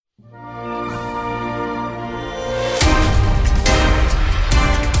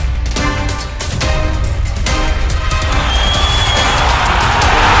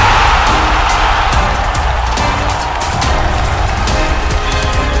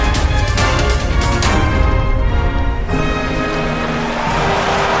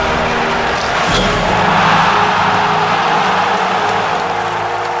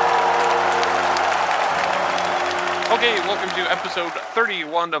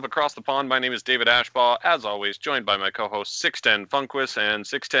everyone of Across the Pond. My name is David Ashbaugh, as always, joined by my co-host 610 Funquist, and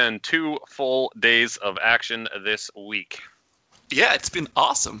 610, 2 full days of action this week. Yeah, it's been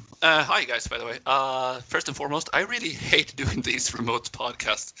awesome. Hi, guys, by the way. First and foremost, I really hate doing these remote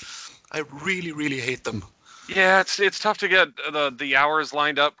podcasts. I really, really hate them. Yeah, it's tough to get the hours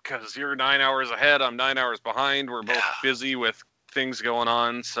lined up because you're 9 hours ahead, I'm 9 hours behind. We're both busy with things going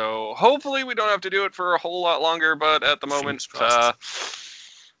on, so hopefully we don't have to do it for a whole lot longer, but at the moment,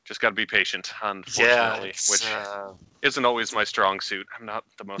 just got to be patient, unfortunately, which isn't always my strong suit. I'm not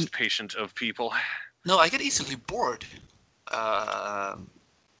the most patient of people. No, I get easily bored by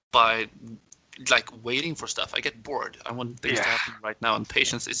waiting for stuff. I get bored. I want things to happen right now, and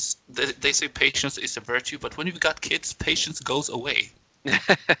patience is, they say patience is a virtue, but when you've got kids, patience goes away.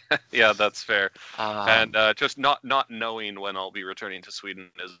 Yeah, that's fair. And just not knowing when I'll be returning to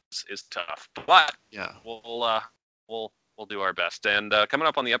Sweden is tough. But yeah, we'll do our best. And coming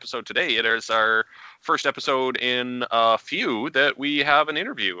up on the episode today, it is our first episode in a few that we have an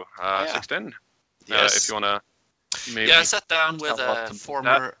interview. 610. Yes. If you want to maybe. Yeah, I sat down with a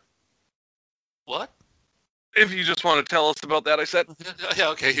former. What? If you just want to tell us about that, I said. Yeah,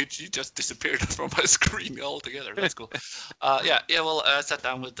 okay. You just disappeared from my screen altogether. That's cool. Well, I sat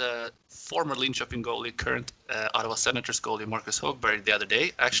down with the former Linköping goalie, current Ottawa Senators goalie, Marcus Högberg, the other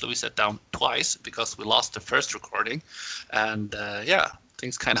day. Actually, we sat down twice because we lost the first recording. And,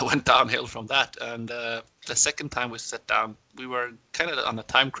 things kind of went downhill from that. And the second time we sat down, we were kind of on a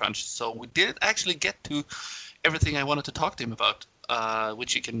time crunch. So we didn't actually get to everything I wanted to talk to him about.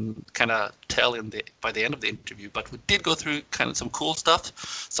 Which you can kind of tell by the end of the interview. But we did go through kind of some cool stuff,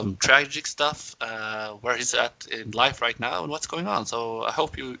 some tragic stuff, where he's at in life right now and what's going on. So I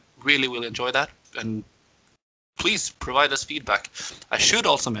hope you really will enjoy that. And please provide us feedback. I should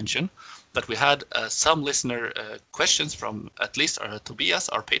also mention that we had some listener questions from at least Tobias,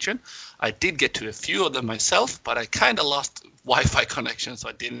 our patron. I did get to a few of them myself, but I kind of lost Wi-Fi connection, so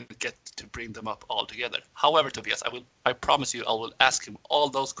I didn't get to bring them up all together. However, Tobias, I promise you I will ask him all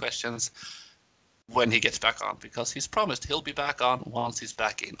those questions when he gets back on, because he's promised he'll be back on once he's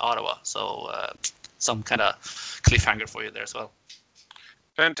back in Ottawa. So some kind of cliffhanger for you there as well.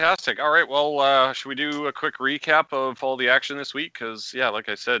 Fantastic. All right. Well, should we do a quick recap of all the action this week? Because, like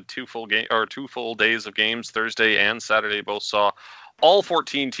I said, 2 full days of games, Thursday and Saturday, both saw all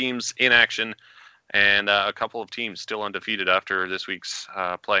 14 teams in action, and a couple of teams still undefeated after this week's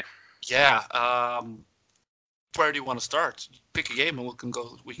play. Yeah. Where do you want to start? Pick a game, and we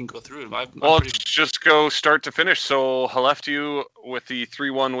can go through them. Let's just go start to finish. So, Skellefteå with the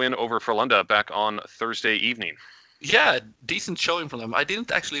 3-1 win over Frölunda back on Thursday evening. Yeah, decent showing from them. I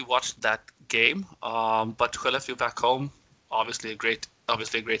didn't actually watch that game, but Skellefteå back home, obviously a great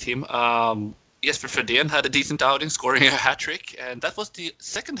team. Jesper Fredén had a decent outing, scoring a hat trick, and that was the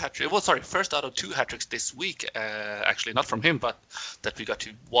second hat trick. Well, sorry, first out of 2 hat tricks this week. Actually, not from him, but that we got to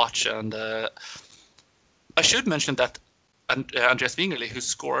watch. And I should mention that Andreas Wingerli,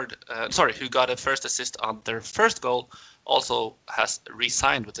 who got a first assist on their first goal, also has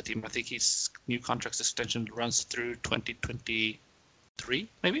re-signed with the team. I think his new contract extension runs through 2023,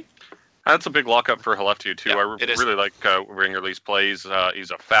 maybe? That's a big lockup for Skellefteå, too. Yeah, I really like Wingerli's plays.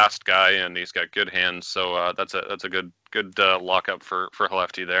 He's a fast guy, and he's got good hands, so that's a good lockup for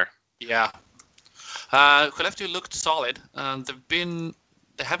Skellefteå there. Yeah. Skellefteå looked solid.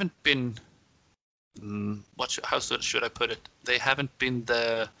 They haven't been... how should I put it? They haven't been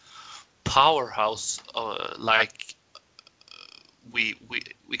the powerhouse like we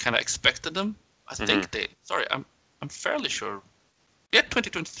kind of expected them. I think I'm fairly sure. Yeah,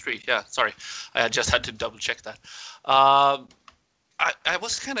 2023. Yeah, sorry, I just had to double check that. I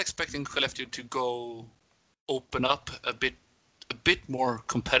was kind of expecting Skellefteå to go open up a bit more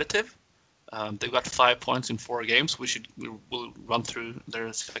competitive. They got 5 points in 4 games. We'll run through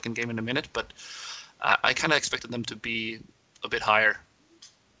their second game in a minute, but I kind of expected them to be a bit higher.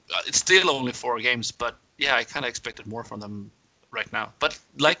 It's still only 4 games, but yeah, I kind of expected more from them right now. But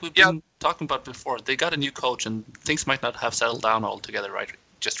like we've been talking about before, they got a new coach, and things might not have settled down altogether right.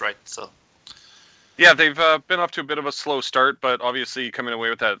 So. Yeah, they've been off to a bit of a slow start, but obviously coming away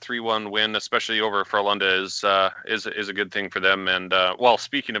with that 3-1 win, especially over Frölunda, is a good thing for them. And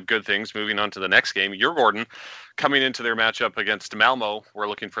speaking of good things, moving on to the next game, Djurgården coming into their matchup against Malmo, were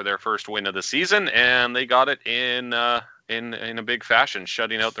looking for their first win of the season, and they got it in a big fashion,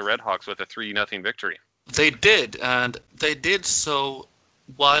 shutting out the Redhawks with a 3-0 victory. They did, and they did so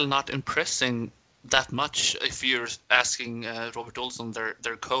while not impressing that much. If you're asking Robert Olsson,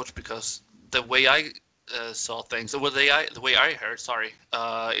 their coach, because the way I saw things, the way I heard,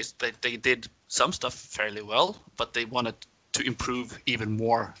 is that they did some stuff fairly well, but they wanted to improve even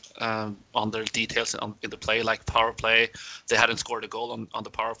more on their details in the play, like power play. They hadn't scored a goal on the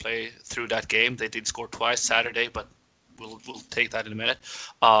power play through that game. They did score twice Saturday, but we'll take that in a minute.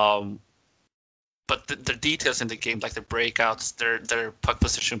 But the details in the game, like the breakouts, their puck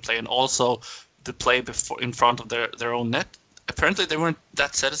position play, and also the play before in front of their own net. Apparently, they weren't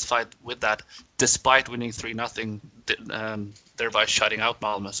that satisfied with that, despite winning 3-0, thereby shutting out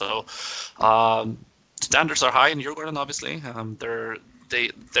Malmö. So standards are high in Djurgården, obviously. Their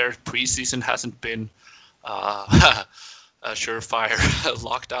preseason hasn't been a surefire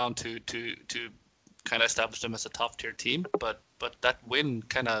lockdown to kind of establish them as a top tier team, but that win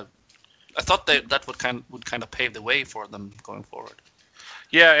kind of, I thought that would kind of pave the way for them going forward.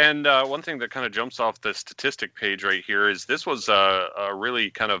 Yeah, and one thing that kind of jumps off the statistic page right here is this was a really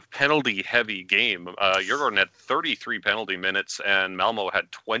kind of penalty-heavy game. Djurgården had 33 penalty minutes, and Malmo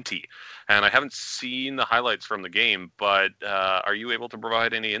had 20. And I haven't seen the highlights from the game, but are you able to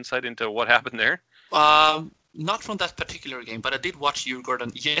provide any insight into what happened there? Not from that particular game, but I did watch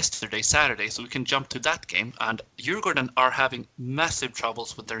Djurgården yesterday, Saturday, so we can jump to that game. And Djurgården are having massive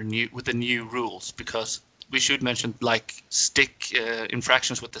troubles with the new rules, because we should mention like stick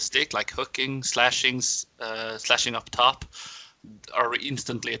infractions with the stick, like hooking, slashing up top, are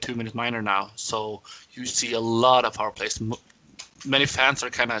instantly a 2-minute minor now. So you see a lot of power plays. Many fans are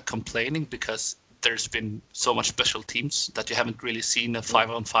kind of complaining because there's been so much special teams that you haven't really seen a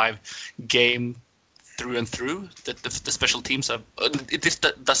 5-on-5 game through and through. That the special teams have. This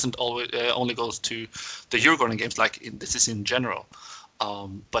doesn't always only goes to the Djurgården games. This is in general,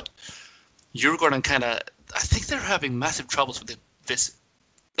 but Djurgården kind of, I think they're having massive troubles with this,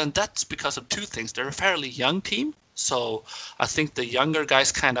 and that's because of two things. They're a fairly young team, so I think the younger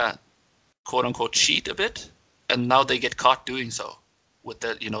guys kind of quote unquote cheat a bit, and now they get caught doing so with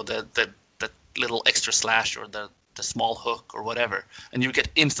the little extra slash or the small hook or whatever, and you get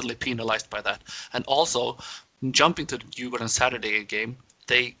instantly penalized by that. And also, jumping to the Djurgården Saturday game,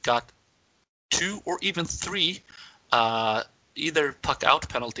 they got 2 or even 3 either puck out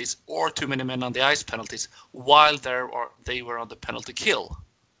penalties or too many men on the ice penalties while they were on the penalty kill.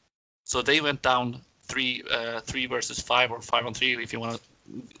 So they went down 3 versus 5 or 5-on-3, if you want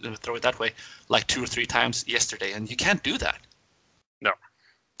to throw it that way, like 2 or 3 times yesterday, and you can't do that. No,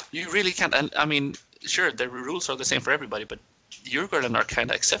 you really can't. And I mean, sure, the rules are the same for everybody, but Djurgården are kind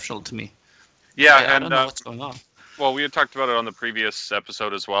of exceptional to me. Yeah, I don't know what's going on. Well, we had talked about it on the previous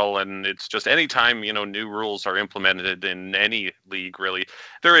episode as well, and it's just anytime, new rules are implemented in any league, really,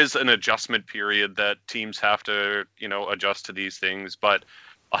 there is an adjustment period that teams have to, adjust to these things. But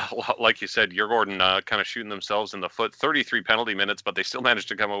like you said, Djurgården kind of shooting themselves in the foot. 33 penalty minutes, but they still managed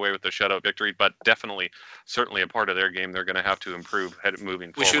to come away with the shutout victory. But certainly a part of their game they're going to have to improve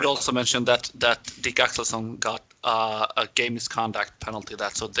moving forward. We should also mention that Dick Axelsson got a game misconduct penalty,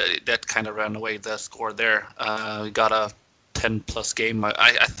 so that kind of ran away the score there. He got a 10+ game,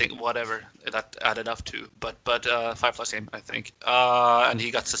 I think, whatever that added up to, but 5+ game, I think. And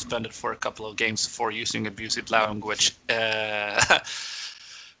he got suspended for a couple of games for using abusive language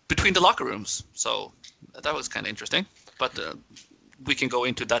between the locker rooms. So that was kind of interesting, but we can go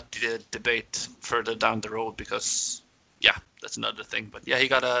into that debate further down the road, because that's another thing. But he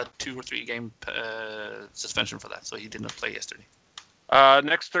got a 2 or 3 game suspension for that, so he did not play yesterday.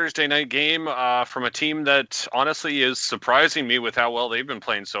 Next Thursday night game from a team that honestly is surprising me with how well they've been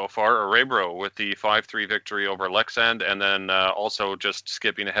playing so far. Örebro with the 5-3 victory over Leksand, and then also just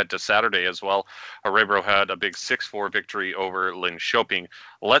skipping ahead to Saturday as well. Örebro had a big 6-4 victory over Linköping.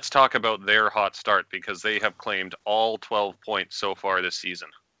 Let's talk about their hot start, because they have claimed all 12 points so far this season.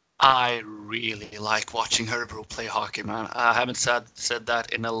 I really like watching Örebro play hockey, man. I haven't said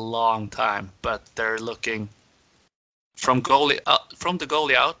that in a long time, but they're looking. From the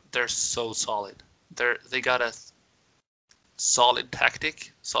goalie out, they're so solid. They got a solid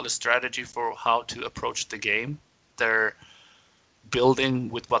tactic, solid strategy for how to approach the game. They're building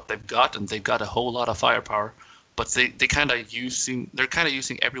with what they've got, and they've got a whole lot of firepower. But they're kind of using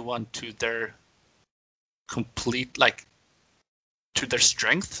everyone to their complete, to their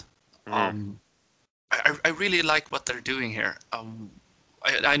strength. I really like what they're doing here.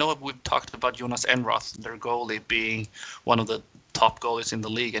 I know we've talked about Jonas Enroth, their goalie, being one of the top goalies in the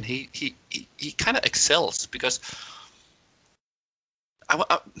league, and he kind of excels, because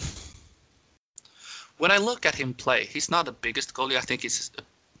when I look at him play, he's not the biggest goalie. I think he's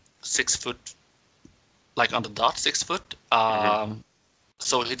 6 foot, on the dot, 6 foot.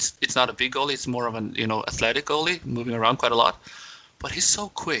 So it's not a big goalie. It's more of an athletic goalie, moving around quite a lot. But he's so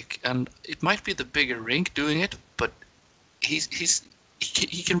quick, and it might be the bigger rink doing it, but he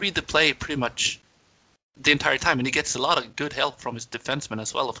can read the play pretty much the entire time, and he gets a lot of good help from his defensemen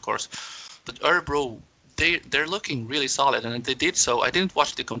as well, of course. But Örebro, they're looking really solid, and they did so. I didn't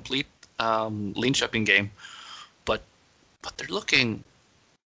watch the complete Linköping game, but they're looking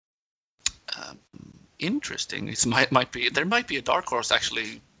interesting. It might be there might be a dark horse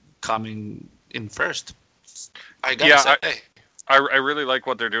actually coming in first. I gotta say. I really like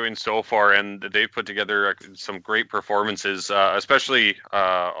what they're doing so far, and they've put together some great performances, especially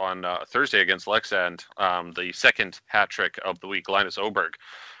on Thursday against Leksand. The second hat trick of the week, Linus Oberg,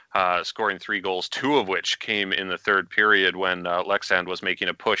 scoring 3 goals, 2 of which came in the third period when Leksand was making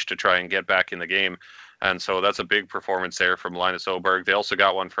a push to try and get back in the game. And so that's a big performance there from Linus Oberg. They also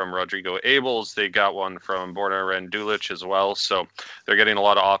got one from Rodrigo Abels. They got one from Borna Rendulic as well. So they're getting a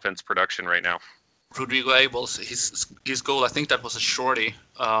lot of offense production right now. Rodrigo Abels, his goal, I think that was a shorty.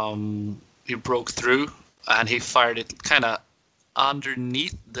 He broke through and he fired it kind of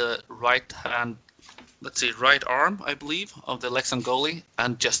underneath the right arm, I believe, of the Leksand goalie,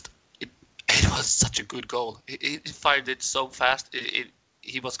 and just it was such a good goal. He fired it so fast.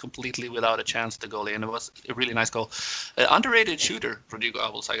 He was completely without a chance, the goalie, and it was a really nice goal. Underrated shooter, Rodrigo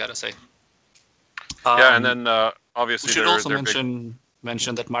Abels, I gotta say. And then obviously we should also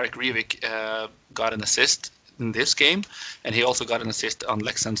mention that Marek Rivik got an assist in this game, and he also got an assist on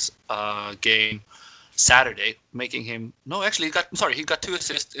Leksand's game Saturday, making him he got 2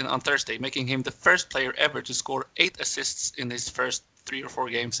 assists on Thursday, making him the first player ever to score 8 assists in his first 3 or 4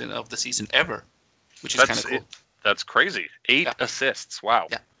 games of the season ever, which is kind of cool. That's crazy. 8 assists. Wow.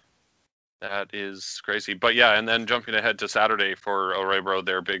 Yeah. That is crazy. But yeah, and then jumping ahead to Saturday for Örebro,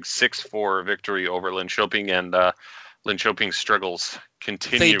 their big 6-4 victory over Linköping, and Linköping's struggles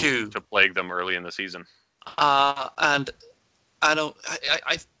continue to plague them early in the season. And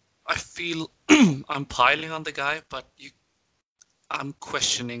I feel I'm piling on the guy, but I'm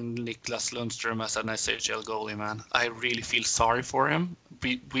questioning Niklas Lundström as an SHL goalie, man. I really feel sorry for him.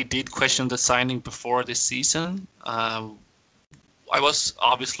 We did question the signing before this season. I was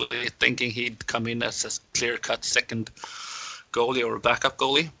obviously thinking he'd come in as a clear-cut second goalie or a backup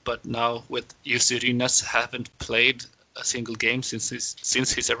goalie, but now with Jussi Rynäs haven't played a single game since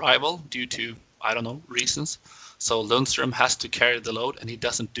his arrival due to, I don't know, reasons. So Lundström has to carry the load, and he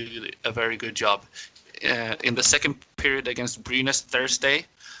doesn't do a very good job. In the second period against Brynäs Thursday,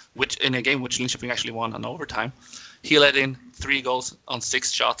 in a game which Linköping actually won on overtime, he let in 3 goals on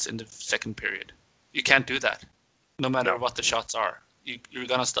 6 shots in the second period. You can't do that, no matter what the shots are. You're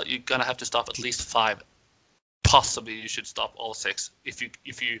gonna have to stop at least 5. Possibly you should stop all 6. If you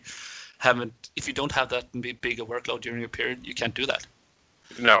don't have that big a workload during a period, you can't do that.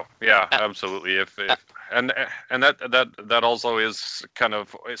 No, yeah, absolutely. And that also is kind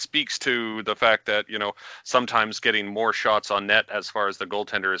of, it speaks to the fact that, sometimes getting more shots on net as far as the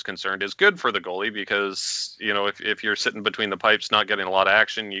goaltender is concerned is good for the goalie, because, if you're sitting between the pipes not getting a lot of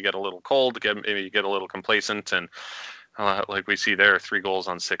action, you get a little cold, maybe you get a little complacent, and like we see there, 3 goals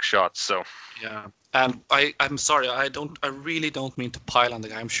on 6 shots. So yeah, and I'm sorry, I really don't mean to pile on the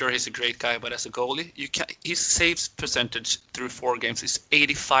guy. I'm sure he's a great guy, but as a goalie, his saves percentage through 4 games is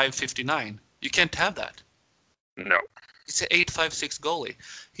 85-59. You can't have that. No. He's an 8.56 goalie.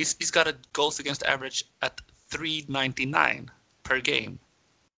 He's got a goals against average at 3.99 per game.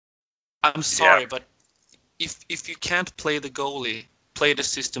 I'm sorry, but if you can't play the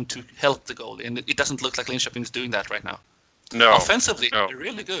system to help the goalie, and it doesn't look like Linköping is doing that right now. No. Offensively, they're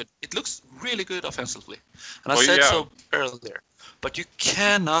really good. It looks really good offensively. And I said so earlier. But you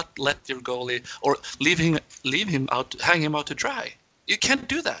cannot let your goalie or leave him out, hang him out to dry. You can't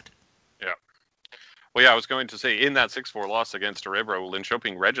do that. Yeah. Well, yeah, I was going to say, in that 6-4 loss against Örebro,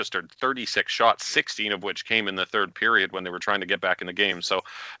 Linköping registered 36 shots, 16 of which came in the third period when they were trying to get back in the game. So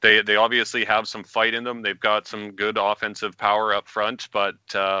they obviously have some fight in them. They've got some good offensive power up front, but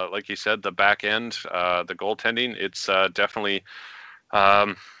like you said, the back end, the goaltending, it's definitely...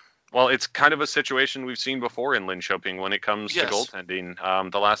 it's kind of a situation we've seen before in Linköping when it comes to goaltending.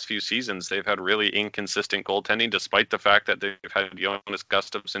 The last few seasons, they've had really inconsistent goaltending, despite the fact that they've had Jonas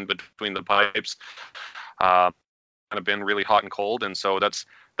Gustafsson between the pipes. Kind of been really hot and cold, and so that's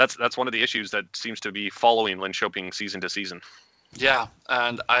one of the issues that seems to be following Linköping season to season. Yeah,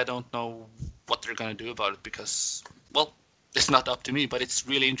 and I don't know what they're going to do about it because, it's not up to me, but it's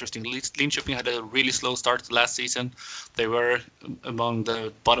really interesting. Linköping had a really slow start last season. They were among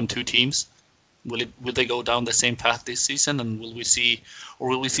the bottom 2 teams. Will they go down the same path this season, and will we see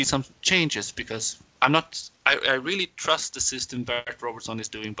some changes? Because I really trust the system Bert Robertson is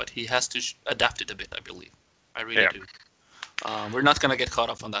doing, but he has to adapt it a bit, I believe. I really do. We're not going to get caught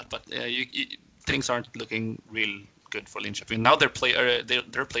up on that, but things aren't looking real good for Linköping. Now they're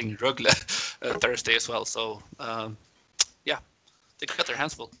playing Rögle Thursday as well. So yeah, they got their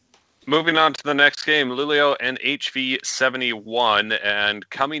hands full. Moving on to the next game, Luleå and HV71, and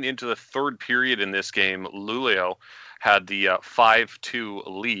coming into the third period in this game, Luleå had the 5-2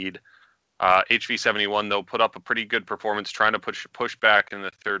 lead. HV71, though, put up a pretty good performance, trying to push back in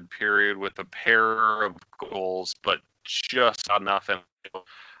the third period with a pair of goals, but just not enough, and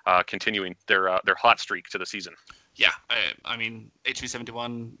continuing their hot streak to the season. Yeah, I mean,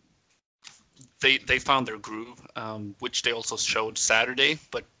 HV71, they found their groove, which they also showed Saturday,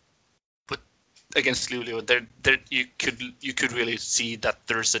 but against Luleå, you could really see that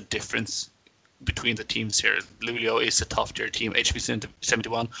there's a difference between the teams here. Luleå is a top-tier team.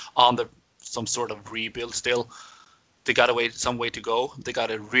 HV71 on some sort of rebuild still. They got some way to go. They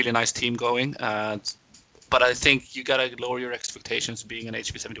got a really nice team going. But I think you got to lower your expectations being an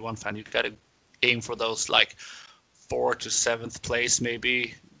HV71 fan. You got to aim for those like 4th to 7th place,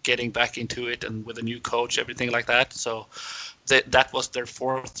 maybe getting back into it, and with a new coach, everything like that. So that was their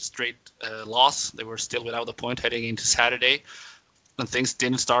 4th straight loss. They were still without a point heading into Saturday, and things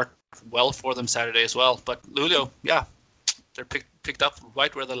didn't start well for them Saturday as well. But Luleå, yeah, they're picked up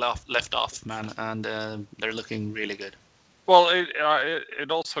right where they left off, man, and they're looking really good. Well, it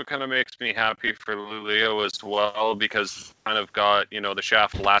also kind of makes me happy for Luleå as well, because kind of got, the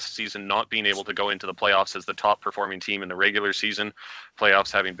shaft last season not being able to go into the playoffs as the top performing team in the regular season,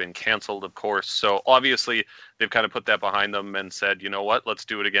 playoffs having been canceled, of course. So obviously they've kind of put that behind them and said, you know what, let's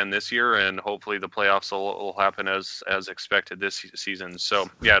do it again this year, and hopefully the playoffs will happen as expected this season. So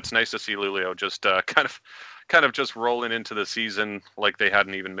yeah, it's nice to see Luleå just kind of just rolling into the season like they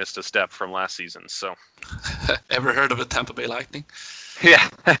hadn't even missed a step from last season. So, ever heard of the Tampa Bay Lightning? Yeah.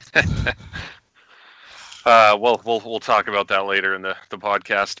 We'll talk about that later in the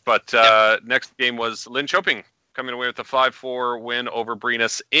podcast. But Next game was Linköping coming away with a 5-4 win over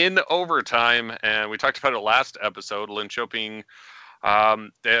Brynäs in overtime, and we talked about it last episode. Linköping.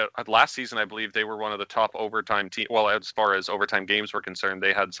 Last season, I believe they were one of the top overtime teams. Well, as far as overtime games were concerned,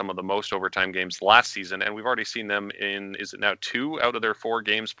 they had some of the most overtime games last season, and we've already seen them in, is it now 2 out of their 4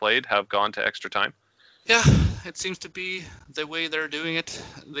 games played have gone to extra time? Yeah, it seems to be the way they're doing it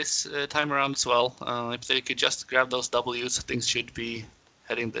this time around as well. If they could just grab those W's, things should be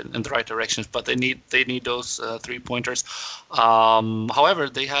heading in the right directions, but they need those 3-pointers. However,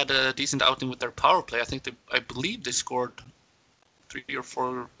 they had a decent outing with their power play. I believe they scored 3 or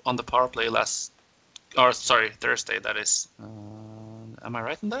 4 on the power play Thursday, that is. Am I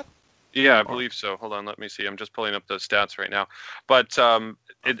right in that? Yeah, I believe so. Hold on, let me see. I'm just pulling up the stats right now. But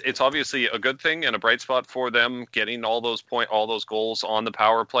it's obviously a good thing and a bright spot for them getting all those goals on the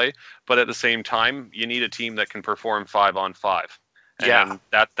power play. But at the same time, you need a team that can perform 5-on-5. And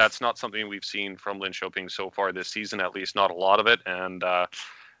that's not something we've seen from Linköping so far this season, at least not a lot of it. And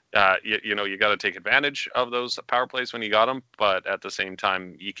you got to take advantage of those power plays when you got them, but at the same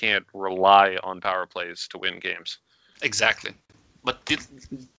time, you can't rely on power plays to win games. Exactly. But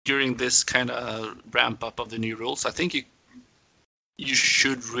during this kind of ramp up of the new rules, I think you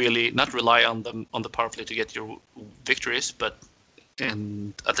should really not rely on the power play to get your victories,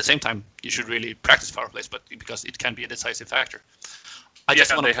 and at the same time, you should really practice power plays, but because it can be a decisive factor. I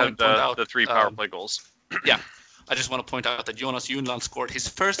just want to point out the 3 power play goals. Yeah. I just want to point out that Jonas Junland scored his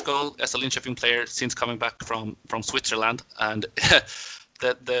first goal as a Linköping player since coming back from Switzerland, and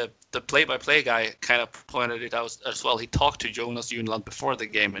the play-by-play guy kind of pointed it out as well. He talked to Jonas Junland before the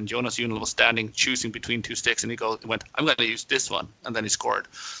game, and Jonas Junland was standing choosing between 2 sticks, and he went, "I'm going to use this one," and then he scored.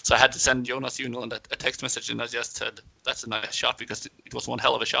 So I had to send Jonas Junland a text message, and I just said, "That's a nice shot," because it was one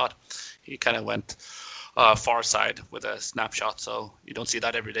hell of a shot. He kind of went far side with a snapshot, so you don't see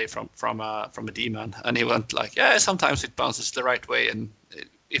that every day from a D-man. And he went like, yeah, sometimes it bounces the right way, and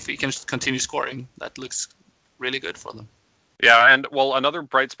if he can continue scoring, that looks really good for them. Yeah, and well, another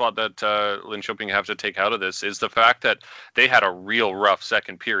bright spot that Linköping have to take out of this is the fact that they had a real rough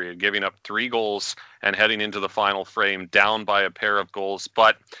second period, giving up 3 goals and heading into the final frame down by a pair of goals.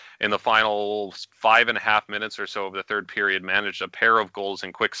 But in the final 5.5 minutes or so of the third period, managed a pair of goals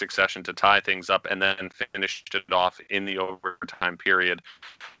in quick succession to tie things up, and then finished it off in the overtime period.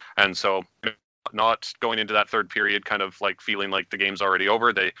 And so, not going into that third period kind of like feeling like the game's already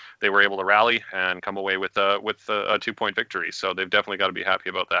over, they were able to rally and come away with a 2-point victory. So they've definitely got to be happy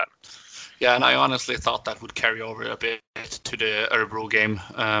about that. Yeah, and I honestly thought that would carry over a bit to the Örebro game,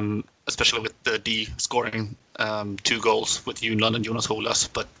 especially with the D scoring 2 goals with Junland and Jonas Holas,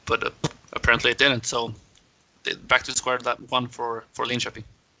 but apparently it didn't. So back to square that one for Linköping.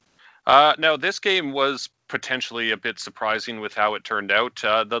 Now, this game was potentially a bit surprising with how it turned out.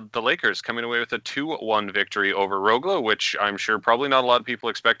 The Lakers coming away with a 2-1 victory over Rogla, which I'm sure probably not a lot of people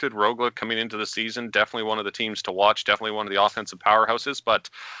expected. Rogla coming into the season, definitely one of the teams to watch, definitely one of the offensive powerhouses, but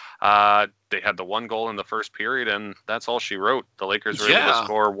they had the one goal in the first period, and that's all she wrote. The Lakers were able to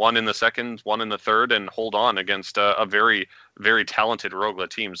score one in the second, one in the third, and hold on against a very, very talented Rogla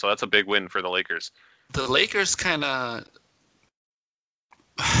team. So that's a big win for the Lakers. The Lakers kind of,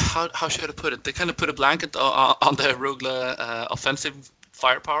 how should I put it? They kind of put a blanket on the Rogla offensive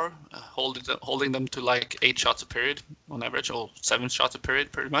firepower, holding them to like 8 shots a period on average, or 7 shots a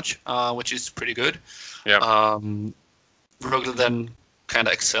period, pretty much, which is pretty good. Yeah. Rogla then kind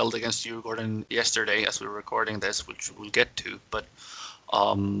of excelled against Djurgården yesterday as we were recording this, which we'll get to. But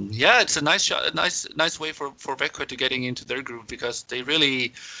yeah, it's a nice shot, a nice way for Växjö to getting into their groove, because they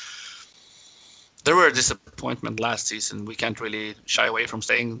were a disappointment last season. We can't really shy away from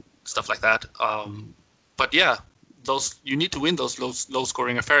saying stuff like that. But yeah, you need to win those low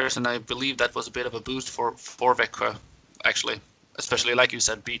scoring affairs, and I believe that was a bit of a boost for Växjö, actually, especially like you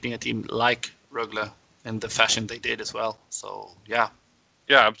said, beating a team like Rögle in the fashion they did as well. So yeah.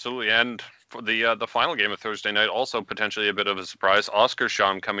 Yeah, absolutely. And for the final game of Thursday night, also potentially a bit of a surprise.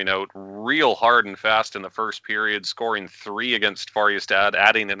 Oskarshamn coming out real hard and fast in the first period, scoring 3 against Färjestad,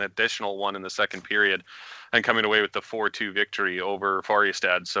 adding an additional 1 in the second period, and coming away with the 4-2 victory over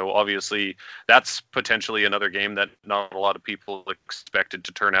Färjestad. So obviously that's potentially another game that not a lot of people expected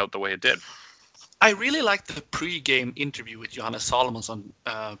to turn out the way it did. I really liked the pre-game interview with Johannes Salomonsson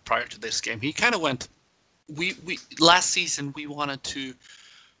prior to this game. He kind of went, we last season we wanted to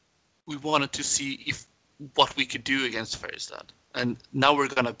see what we could do against Färjestad, and now we're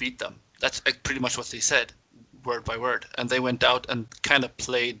gonna beat them. That's pretty much what they said, word by word. And they went out and kind of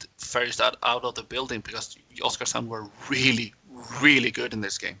played Färjestad out of the building, because Oskarshamn were really, really good in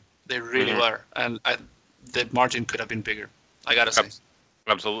this game. They really were, and the margin could have been bigger, I gotta say.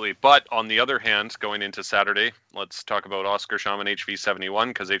 Absolutely. But on the other hand, going into Saturday, let's talk about Oskarshamn and HV71,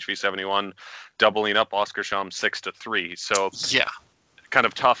 because HV71 doubling up Oskarshamn 6-3. So yeah, kind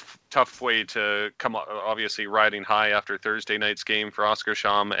of tough way to come, obviously riding high after Thursday night's game for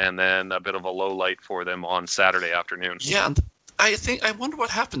Oskarshamn, and then a bit of a low light for them on Saturday afternoon. Yeah, and I wonder what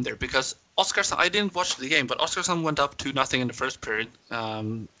happened there, because Oskarshamn, I didn't watch the game, but Oskarshamn went up 2-0 in the first period.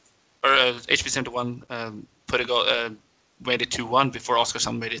 HV71 put a goal, made it 2-1 before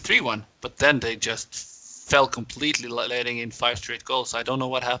Oskarshamn made it 3-1, but then they just fell completely, letting in 5 straight goals. I don't know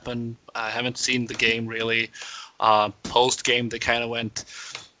what happened. I haven't seen the game really. Post game, they kind of went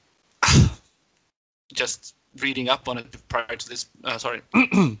just reading up on it prior to this.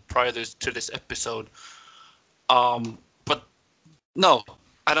 Prior to this episode. But no,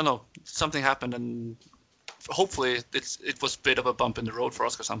 I don't know. Something happened, and hopefully it was a bit of a bump in the road for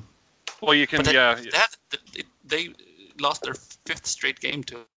Oskarshamn. Well, you can, they lost their 5th straight game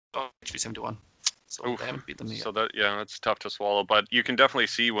to HV71. So they haven't beat them yet. So that's tough to swallow. But you can definitely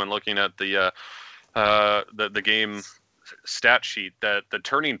see when looking at the game stat sheet that the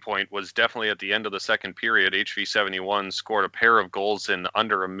turning point was definitely at the end of the second period. HV71 scored a pair of goals in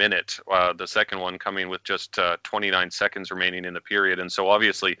under a minute. The second one coming with just 29 seconds remaining in the period. And so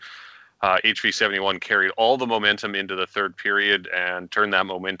obviously HV71 carried all the momentum into the third period and turned that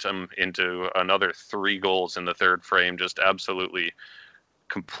momentum into another 3 goals in the third frame. Just absolutely,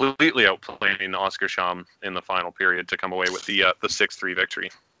 completely outplaying Oskarshamn in the final period to come away with the 6-3 victory.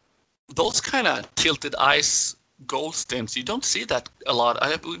 Those kind of tilted ice goal stints, you don't see that a lot.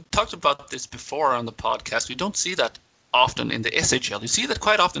 We talked about this before on the podcast. We don't see that often in the SHL. You see that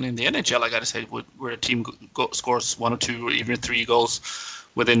quite often in the NHL, I gotta say, where a team scores 1 or 2 or even 3 goals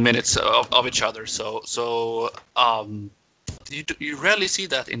within minutes of each other. So you rarely see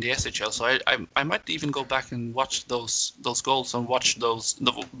that in the SHL. So I might even go back and watch those goals and watch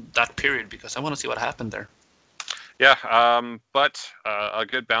that period, because I want to see what happened there. Yeah, but a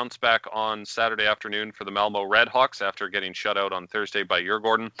good bounce back on Saturday afternoon for the Malmö Redhawks after getting shut out on Thursday by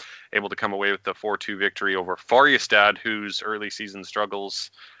Djurgården, able to come away with the 4-2 victory over Färjestad, whose early season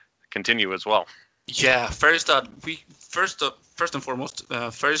struggles continue as well. Yeah, Färjestad, first and foremost,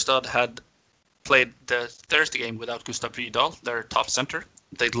 Färjestad had played the Thursday game without Gustav Rydahl, their top center.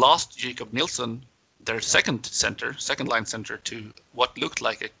 They lost Jacob Nilsson, their second line center, to what looked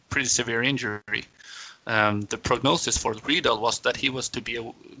like a pretty severe injury. The prognosis for Rydahl was that he was to be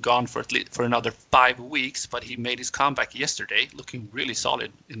gone for another 5 weeks, but he made his comeback yesterday, looking really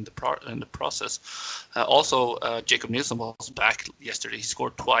solid in the process. Also, Jacob Nilsson was back yesterday. He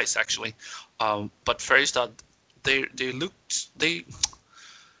scored twice actually, but Färjestad, they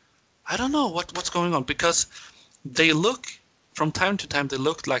I don't know what's going on, because they look from time to time they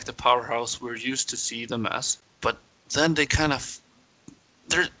looked like the powerhouse we're used to see them as, but then they kind of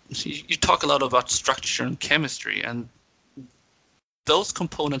you talk a lot about structure and chemistry, and those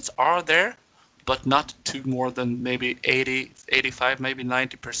components are there, but not to more than maybe 80, 85, maybe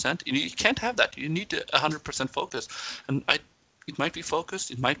 90%. You can't have that. You need 100% focus. And it might be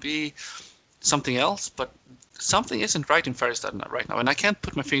focused, it might be something else, but something isn't right in Färjestad right now. And I can't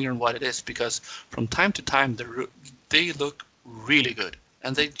put my finger on what it is, because from time to time they look really good,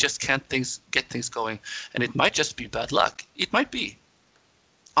 and they just can't get things going. And it might just be bad luck. It might be,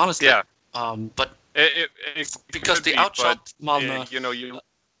 honestly. Yeah. But it because they outshot Malmö,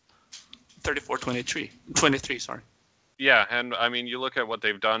 23, sorry. Yeah, and I mean, you look at what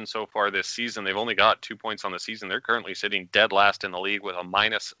they've done so far this season. They've only got 2 points on the season. They're currently sitting dead last in the league with a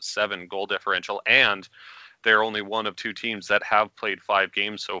 -7 goal differential, and they're only one of 2 teams that have played 5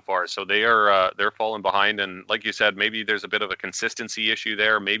 games so far. So they're falling behind, and like you said, maybe there's a bit of a consistency issue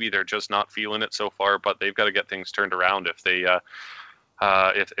there. Maybe they're just not feeling it so far, but they've got to get things turned around if they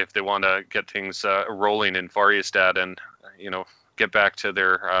if they want to get things rolling in Färjestad and get back to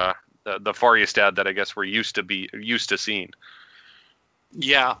their the Färjestad that I guess we're used to seeing.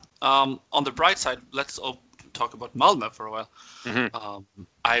 Yeah. On the bright side, let's talk about Malmö for a while. Mm-hmm.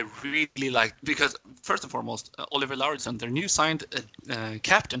 I really like, because first and foremost, Oliver Lauritsen, their new signed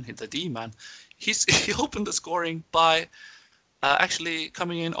captain, the D-man, he opened the scoring by actually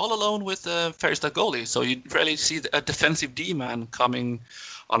coming in all alone with the Färjestad goalie. So you rarely see a defensive D-man coming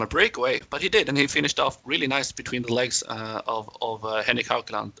on a breakaway, but he did, and he finished off really nice between the legs of Henrik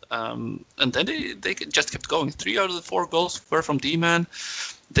Haukeland. And then they just kept going. 3 out of the 4 goals were from D-man.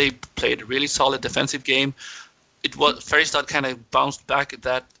 They played a really solid defensive game. It was Färjestad kind of bounced back at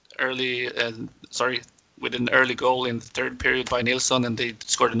that with an early goal in the third period by Nilsson, and they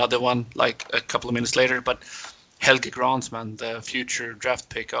scored another one like a couple of minutes later. But Helge Gransman, the future draft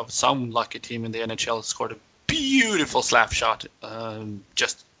pick of some lucky team in the NHL, scored a beautiful slap shot,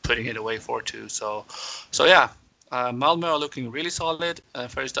 just putting it away 4-2. So yeah, Malmö are looking really solid.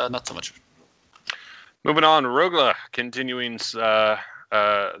 Färjestad not so much. Moving on, Rögle continuing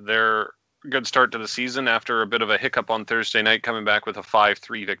their good start to the season after a bit of a hiccup on Thursday night, coming back with a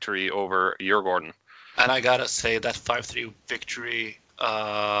 5-3 victory over Djurgården. And I gotta say that 5-3 victory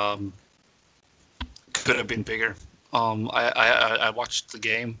could have been bigger. I watched the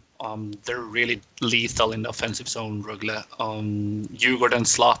game. They're really lethal in the offensive zone, Rögle. Djurgården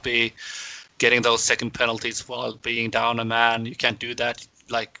sloppy, getting those second penalties while being down a man. You can't do that.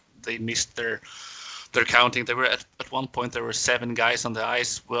 Like, they missed their counting. They were at one point there were 7 guys on the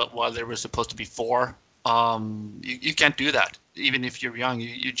ice while there were supposed to be 4. You can't do that. Even if you're young,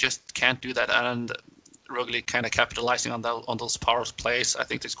 you just can't do that. And Rögle kind of capitalizing on those power plays. I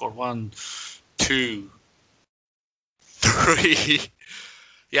think they scored 1, 2, 3.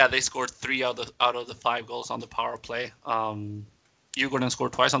 Yeah, they scored 3 out of the 5 goals on the power play. Djurgården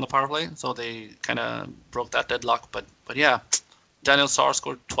scored twice on the power play, so they kind of broke that deadlock. But yeah, Daniel Saar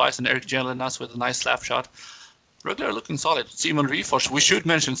scored twice, and Erik Jelinas with a nice slap shot. Rögle are looking solid. Simon Ryfors, we should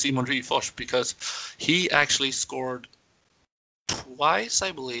mention Simon Ryfors because he actually scored twice,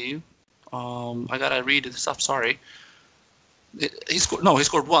 I believe. I gotta read this up. Sorry. He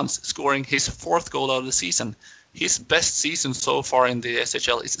scored once, scoring his 4th goal of the season. His best season so far in the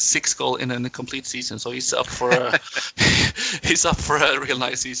SHL is 6 goals in a complete season. So he's up for a real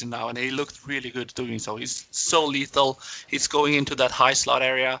nice season now, and he looked really good doing so. He's so lethal. He's going into that high slot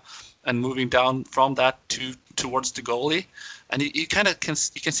area and moving down from that towards the goalie, and you kind of can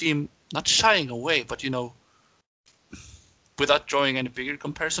see him not shying away, but without drawing any bigger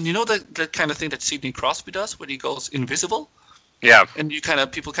comparison. You know the kind of thing that Sidney Crosby does when he goes invisible. Yeah. And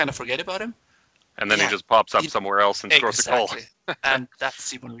people kind of forget about him. And then he just pops up somewhere else and scores a goal. And that's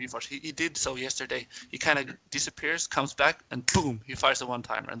Simon Ryfors. He did so yesterday. He kind of disappears, comes back, and boom, he fires a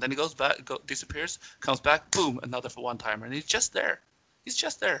one-timer. And then he goes back, disappears, comes back, boom, another for one-timer. And he's just there. It's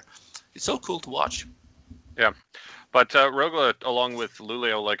so cool to watch. Yeah. But Rögle, along with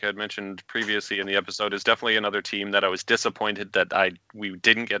Luleå, like I had mentioned previously in the episode, is definitely another team that I was disappointed that we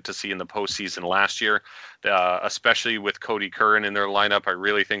didn't get to see in the postseason last year, especially with Cody Curran in their lineup. I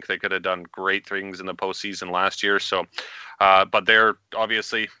really think they could have done great things in the postseason last year. So, but they're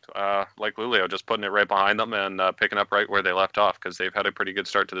obviously, like Luleå, just putting it right behind them and picking up right where they left off because they've had a pretty good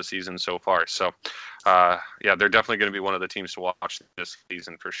start to the season so far. So, yeah, they're definitely going to be one of the teams to watch this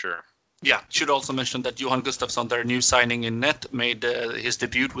season for sure. Yeah, should also mention that Johan Gustafsson, their new signing in net, made his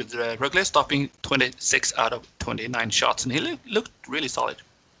debut with Rögle, stopping 26 out of 29 shots, and he looked really solid.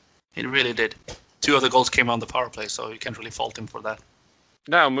 He really did. 2 of the goals came on the power play, so you can't really fault him for that.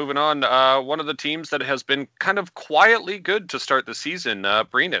 Now, moving on, one of the teams that has been kind of quietly good to start the season,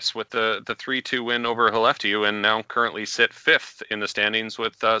 Breenis, with the 3-2 win over Haleftyu, and now currently sit 5th in the standings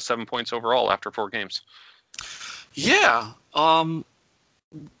with 7 points overall after 4 games. Yeah. The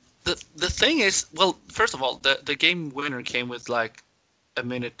thing is, well, first of all, the game winner came with like a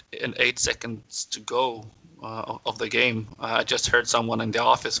minute and 8 seconds to go of the game. I just heard someone in the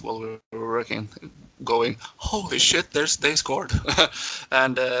office while we were working going, "Holy shit, they scored!"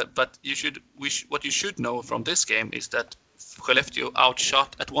 And but what you should know from this game is that Skellefteå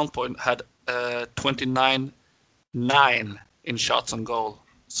outshot at one point had 29-9 in shots on goal.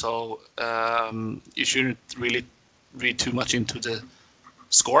 So you shouldn't really read too much into the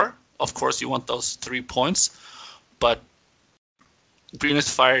score. Of course, you want those 3 points, but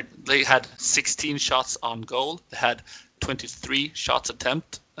Brynäs fired. They had 16 shots on goal. They had 23 shots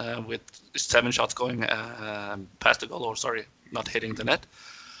attempt with 7 shots going past the goal, or sorry, not hitting the net,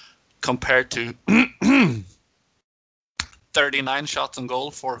 compared to 39 shots on goal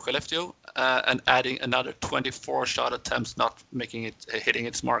for Skellefteå and adding another 24 shot attempts, not making it hitting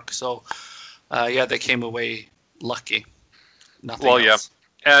its mark. So yeah, they came away lucky. Nothing else. Yeah.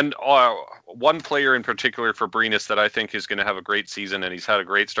 And one player in particular for Breenis that I think is going to have a great season, and he's had a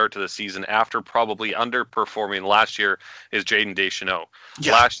great start to the season after probably underperforming last year, is Jayden Deschanel.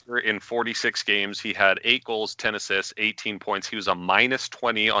 Yeah. Last year in 46 games, he had 8 goals, 10 assists, 18 points. He was a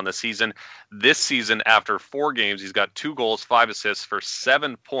 -20 on the season. This season, after 4 games, he's got 2 goals, 5 assists for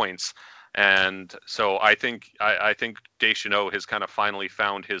 7 points. And so I think Deschanel has kind of finally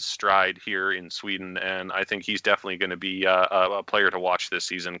found his stride here in Sweden, and I think he's definitely going to be a player to watch this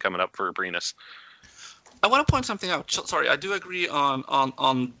season coming up for Brynäs. I want to point something out. Sorry, I do agree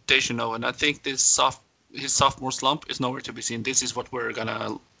on Deschanel, and I think his sophomore slump is nowhere to be seen. This is what we're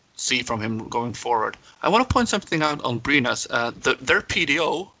gonna see from him going forward. I want to point something out on Brynäs. Their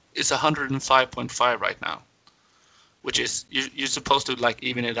PDO is 105.5 right now, which is you're supposed to like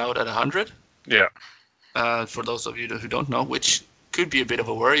even it out at 100. Yeah. For those of you who don't know, which could be a bit of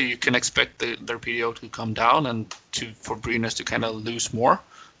a worry. You can expect their PDO to come down and for Brynäs to kind of lose more.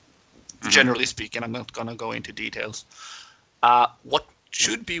 Mm-hmm. Generally speaking, I'm not gonna go into details. What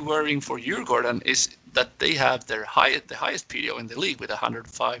should be worrying for Djurgården is that they have the highest PDO in the league with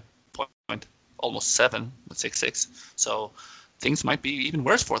 105 point, almost 7 with 6.6. So things might be even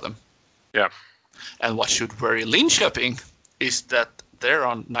worse for them. Yeah. And what should worry Linköping is that they're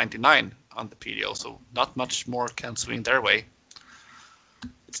on 99 on the PDO, so not much more can swing their way.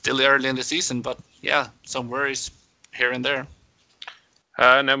 It's still early in the season, but yeah, some worries here and there.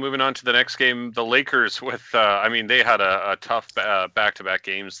 Now moving on to the next game, the Lakers with, they had a tough back-to-back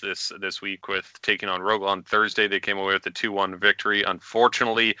games this week with taking on Rögle on Thursday. They came away with a 2-1 victory.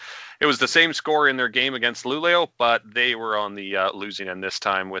 Unfortunately, it was the same score in their game against Luleå, but they were on the losing end this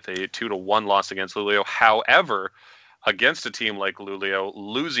time with a 2-1 loss against Luleå. However, against a team like Luleå,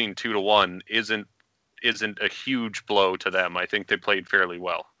 losing 2-1 isn't a huge blow to them. I think they played fairly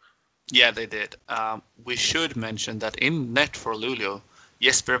well. Yeah, they did. We should mention that in net for Luleå,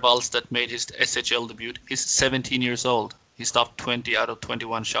 Jesper Wallstedt made his SHL debut. He's 17 years old. He stopped 20 out of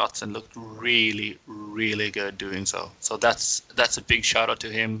 21 shots and looked really, really good doing so. So that's a big shout out to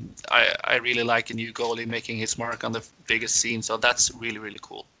him. I really like a new goalie making his mark on the biggest scene. So that's really, really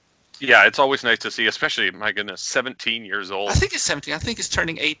cool. Yeah, it's always nice to see, especially, my goodness, 17 years old. I think he's 17. I think he's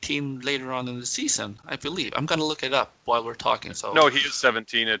turning 18 later on in the season, I believe. I'm going to look it up while we're talking. So no, he is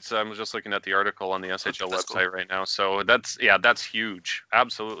 17. I'm just looking at the article on the SHL website cool. Right now. So that's huge.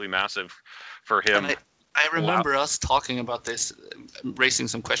 Absolutely massive for him. And I remember us talking about this, raising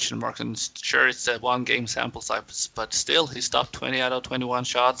some question marks, and sure, it's a 1-game sample size, but still, he stopped 20 out of 21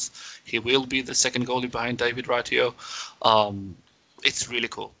 shots. He will be the second goalie behind David Rautio. It's really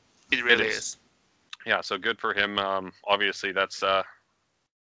cool. It really is. Yeah, so good for him. Obviously, that's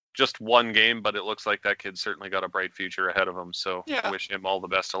just 1 game, but it looks like that kid's certainly got a bright future ahead of him. So yeah. I wish him all the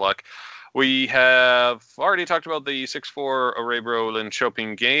best of luck. We have already talked about the 6-4 Örebro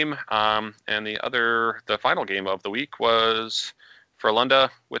Linköping game, and the final game of the week was Frölunda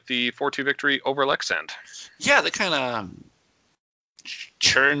with the 4-2 victory over Leksand. Yeah, they kind of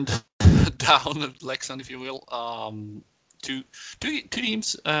churned down Leksand, if you will. Two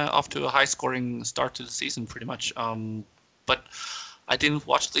teams off to a high-scoring start to the season, pretty much. But I didn't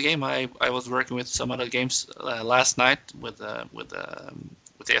watch the game. I was working with some other games last night with the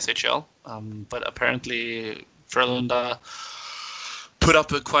SHL. But apparently, Frölunda put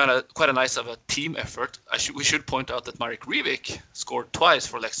up quite a nice of a team effort. We should point out that Marek Rivik scored twice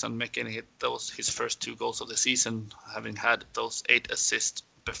for Leksand, making his first 2 goals of the season, having had those 8 assists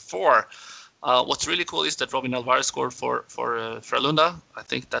before. What's really cool is that Robin Alvarez scored for Frölunda. I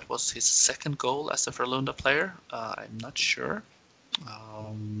think that was his second goal as a Frölunda player. I'm not sure.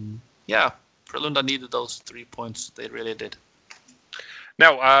 Yeah, Frölunda needed those 3 points. They really did.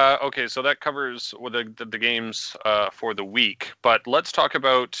 Now, okay, so that covers the games for the week, but let's talk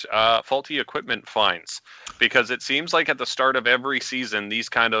about faulty equipment fines, because it seems like at the start of every season, these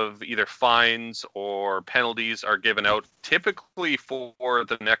kind of either fines or penalties are given out, typically for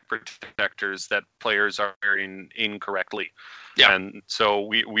the neck protectors that players are wearing incorrectly. Yeah. And so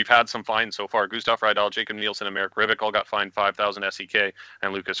we've had some fines so far. Gustav Rydahl, Jacob Nielsen, and Merrick Rivik all got fined 5,000 SEK,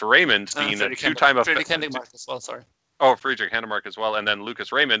 and Lucas Raymond being a two-time offender. Fredrik Hendemark as well, sorry. Oh, Friedrich Handemark as well. And then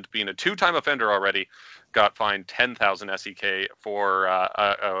Lucas Raymond, being a two-time offender already, got fined 10,000 SEK for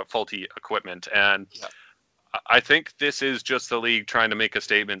faulty equipment. And I think this is just the league trying to make a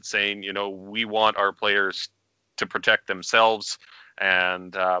statement saying, we want our players to protect themselves.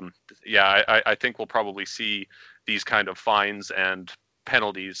 And I think we'll probably see these kind of fines and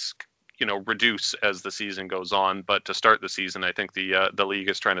penalties reduce as the season goes on. But to start the season, I think the league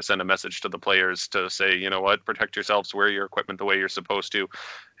is trying to send a message to the players to say, you know what, protect yourselves, wear your equipment the way you're supposed to,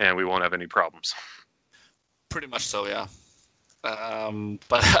 and we won't have any problems. Pretty much so, yeah.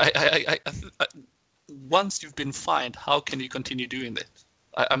 But I once you've been fined, how can you continue doing that?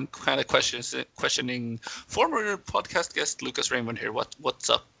 I'm kind of questioning former podcast guest Lucas Raymond here. What's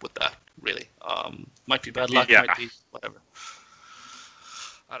up with that, really? Might be bad luck, might be whatever.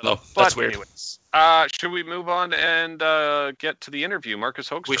 I don't know. That's weird. Anyways, should we move on and get to the interview, Marcus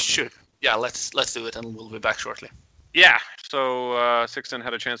Hogström? We should. Yeah, let's do it, and we'll be back shortly. Yeah. So Sixten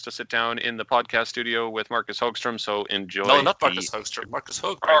had a chance to sit down in the podcast studio with Marcus Hogström. So enjoy. No, not Marcus Hogström. Marcus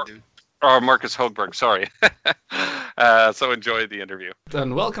Högberg, dude. Or Marcus Högberg. Sorry. So enjoy the interview.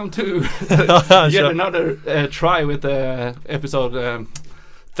 And welcome to yet another try with episode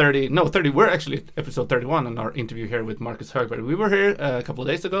 30. No, 30. We're actually episode 31 in our interview here with Marcus Högberg. We were here a couple of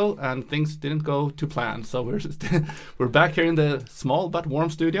days ago, and things didn't go to plan. So we're back here in the small but warm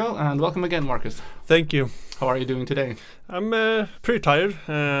studio. And welcome again, Marcus. Thank you. How are you doing today? I'm pretty tired.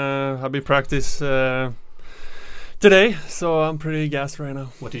 I've been practice today, so I'm pretty gassed right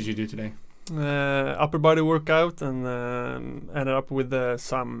now. What did you do today? Upper body workout, and ended up with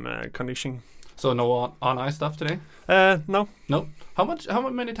some conditioning. So no on ice stuff today? No. How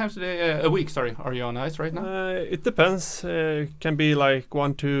many times a week? Sorry, are you on ice right now? It depends. Can be like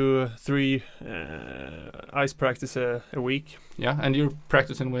 1 to 3 ice practice a week. Yeah, and you're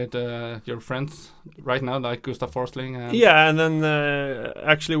practicing with your friends right now, like Gustav Forsling. Yeah, and then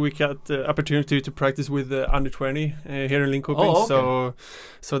actually we got the opportunity to practice with under 20 here in Linköping. Oh, okay.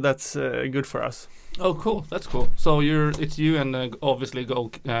 So that's good for us. Oh, cool! That's cool. So it's you and obviously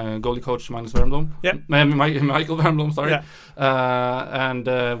goalie coach Magnus Wernbloom. Yeah, Michael Wernbloom. Sorry. Yeah. And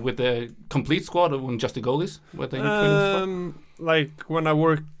with the complete squad, or just the goalies with the squad? Like when I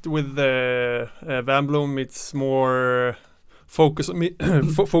worked with Wernbloom, it's more focus on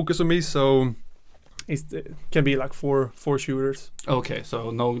me. So it can be like four shooters. Okay,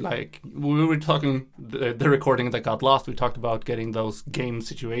 so no, like we were talking the recording that got lost. We talked about getting those game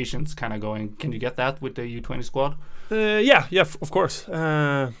situations kind of going. Can you get that with the U20 squad? Yeah, of course.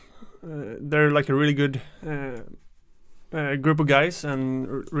 They're like a really good group of guys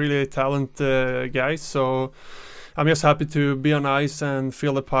and really talented guys. So I'm just happy to be on ice and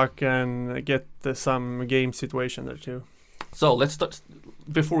feel the puck and get some game situation there too. So let's start.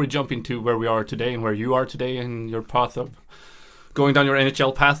 Before we jump into where we are today and where you are today in your path of going down your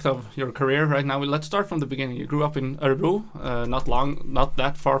NHL path of your career right now, let's start from the beginning. You grew up in Örebro, not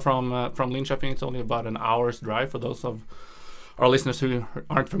that far from Linköping. It's only about an hour's drive for those of our listeners who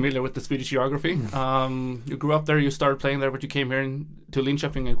aren't familiar with the Swedish geography. You grew up there, you started playing there, but you came here to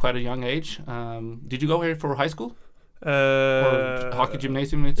Linköping at quite a young age. Did you go here for high school? Or hockey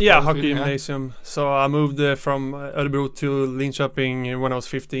gymnasium? Hockey gymnasium. So I moved from Örebro to Linköping when I was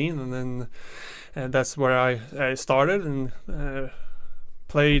 15, and then that's where I started and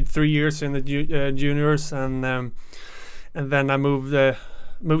played 3 years in the juniors, and then I moved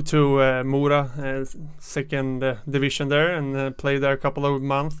to Mora, second division there, and played there a couple of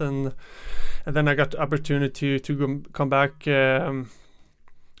months, and then I got the opportunity to come back to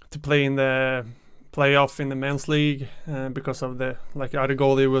play in the playoff in the men's league because of the other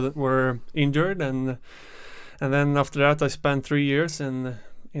goalie were injured, and then after that I spent 3 years in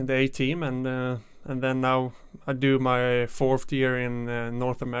the A team, and then now I do my 4th year in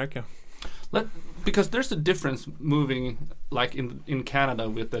North America. Because there's a difference moving like in Canada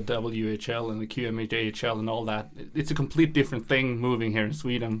with the WHL and the QMHL and all that. It's a complete different thing moving here in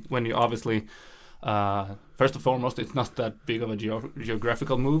Sweden when you obviously first and foremost it's not that big of a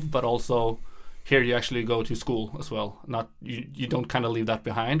geographical move, but also here you actually go to school as well. Not you don't kind of leave that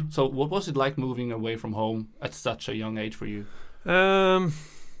behind. So what was it like moving away from home at such a young age for you? No,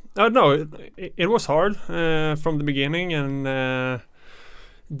 it was hard from the beginning, and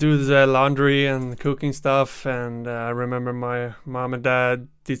do the laundry and cooking stuff. And I remember my mom and dad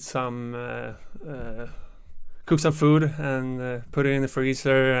did some cook some food and put it in the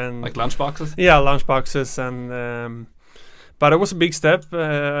freezer, and Like lunch boxes? yeah, lunch boxes. And but it was a big step.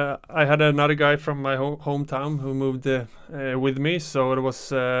 I had another guy from my hometown who moved with me, so it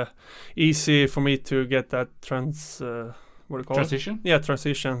was easy for me to get that what do you call Transition? it? Yeah,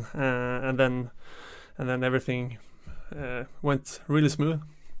 transition, and then everything went really smooth.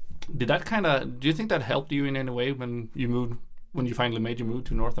 Did that do you think that helped you in any way when you finally made your move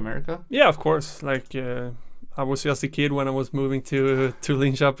to North America? Yeah, of course. Like I was just a kid when I was moving to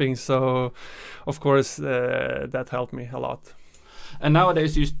Linköping, so of course that helped me a lot. And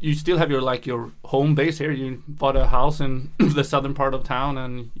nowadays you still have your home base here. You bought a house in the southern part of town,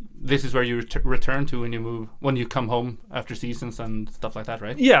 and this is where you return to when you come home after seasons and stuff like that,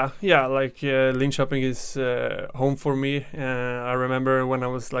 right? Yeah. Like Linköping is home for me. I remember when I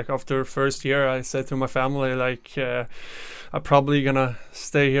was like after first year, I said to my family like I'm probably gonna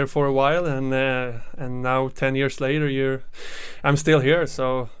stay here for a while, and now 10 years later, I'm still here.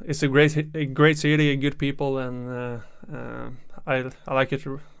 So it's a great city, good people, and I like it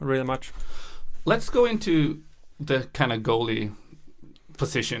really much. Let's go into the kind of goalie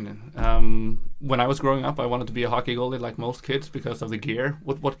position. When I was growing up, I wanted to be a hockey goalie like most kids because of the gear.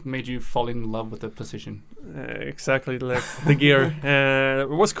 What made you fall in love with the position? Exactly, like the gear. It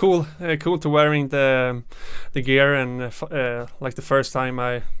was cool to wearing the gear, and like the first time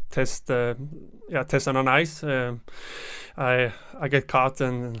I tested on ice, I get caught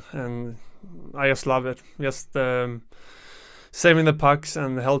and I just love it. Just saving the pucks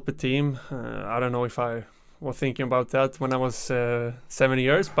and help the team. I don't know if I was thinking about that when I was 7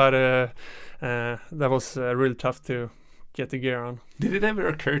 years, but that was really tough to get the gear on. Did it ever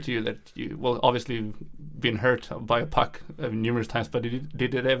occur to you that obviously you've been hurt by a puck numerous times, but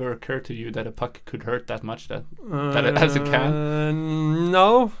did it ever occur to you that a puck could hurt that much that as it can?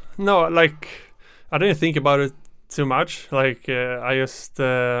 No, like I didn't think about it too much. Like I just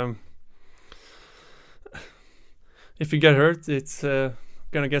if you get hurt, it's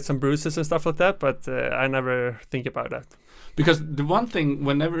gonna get some bruises and stuff like that, but I never think about that. Because the one thing,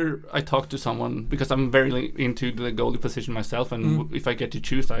 whenever I talk to someone, because I'm very into the goalie position myself, and if I get to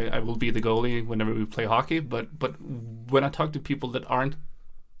choose, I will be the goalie whenever we play hockey. But when I talk to people that aren't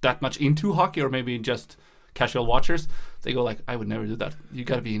that much into hockey, or maybe just casual watchers, they go like, I would never do that. You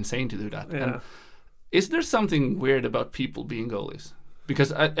got to be insane to do that. Yeah. And is there something weird about people being goalies?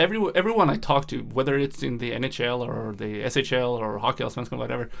 Because everyone I talk to, whether it's in the NHL or the SHL or Hockey Allsvenskan,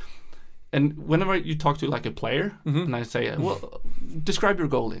 whatever, and whenever you talk to like a player, and I say, well, describe your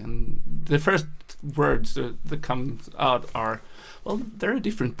goalie, and the first words that comes out are, well, they're a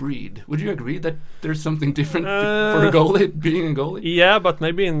different breed. Would you agree that there's something different for a goalie being a goalie? Yeah, but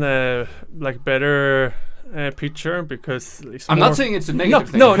maybe in the like better picture, because it's I'm not saying it's a negative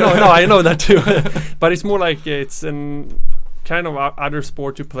thing. No, I know that too. But it's more like it's an kind of other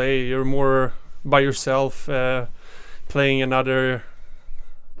sport to play. You're more by yourself, playing another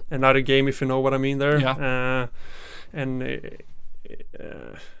game, if you know what I mean there. Yeah. And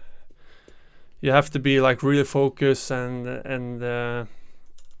you have to be like really focused and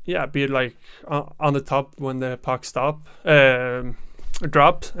be like on the top when the puck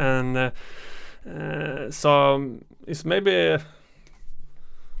drops, and so it's maybe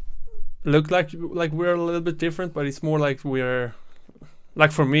look like we're a little bit different, but it's more like we're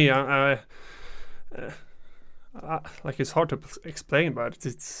like, for me, I like it's hard to explain, but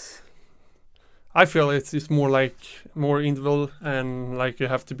I feel it's more individual, and like you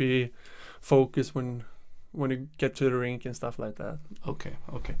have to be focused when you get to the rink and stuff like that. Okay.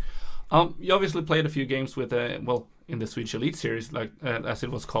 You obviously played a few games with in the Swedish Elite Series, like as it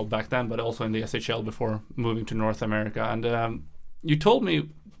was called back then, but also in the SHL before moving to North America. And you told me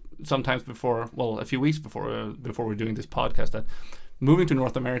sometimes a few weeks before we're doing this podcast, that moving to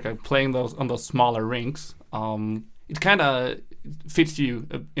North America, playing on those smaller rinks, it kind of fits you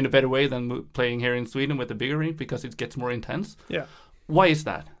in a better way than playing here in Sweden with the bigger rink, because it gets more intense. Yeah. Why is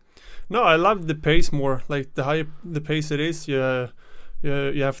that? No, I love the pace more. Like the higher the pace it is, you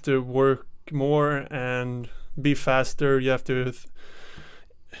have to work more and be faster. You have to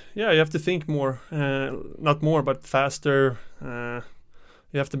you have to think more, not more, but faster.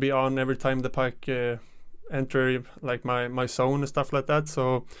 You have to be on every time the puck enter like my zone and stuff like that.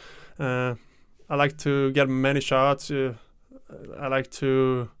 So I like to get many shots. I like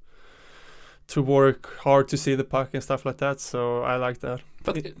to to work hard to see the puck and stuff like that. So I like that.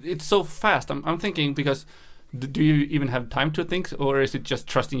 But it's so fast. I'm thinking because do you even have time to think, or is it just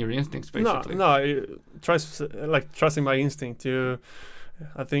trusting your instincts basically? No, trusting my instinct.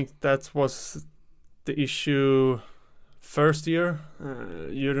 I think that was the issue first year.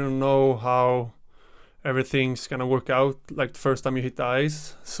 You don't know how everything's gonna work out like the first time you hit the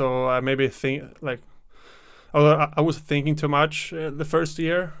ice. So I maybe think like, I was thinking too much the first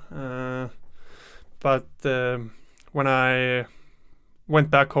year. But when I went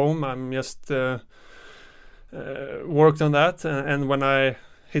back home, I'm just worked on that. And when I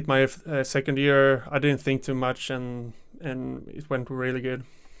hit my second year, I didn't think too much, and it went really good.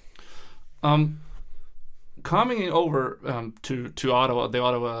 Coming over to Ottawa, the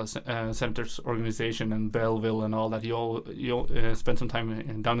Ottawa Senators organization and Belleville and all that, you all spent some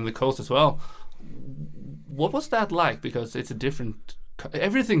time down in the coast as well. What was that like? Because it's a different,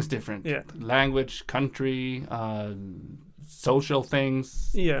 everything's different. Yeah. Language, country, social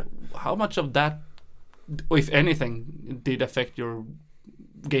things. Yeah. How much of that, if anything, did affect your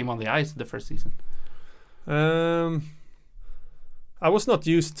game on the ice the first season? I was not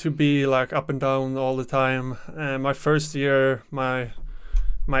used to be like up and down all the time. My first year, my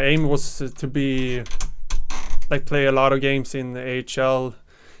aim was to be like play a lot of games in the AHL.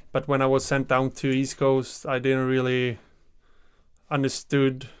 But when I was sent down to East Coast, I didn't really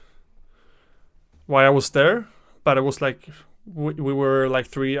understood why I was there. But it was like we were like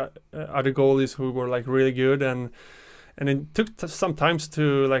three other goalies who were like really good, and it took some time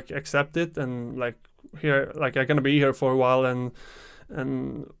to like accept it, and like here, like I'm gonna be here for a while, and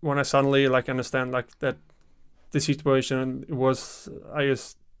when I suddenly like understand like that the situation was, I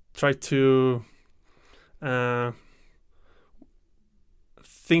just tried to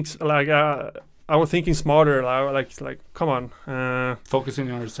think like I was thinking smarter, like come on, focusing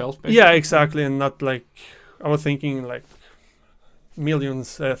on yourself basically. Yeah, exactly, and not like I was thinking like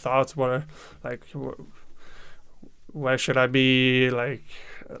millions thoughts, what like where should I be, like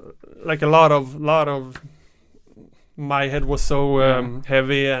a lot of my head was so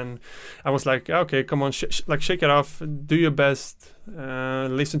heavy, and I was like, okay, come on, shake it off, do your best,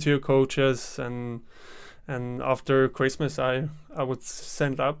 listen to your coaches, and after Christmas I was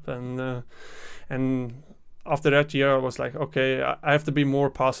sent up, and after that year I was like, okay, I have to be more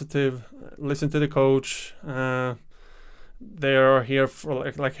positive, listen to the coach. They are here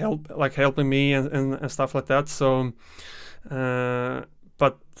for helping me and stuff like that. So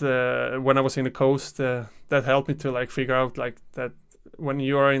but when I was in the coast, that helped me to like figure out like that when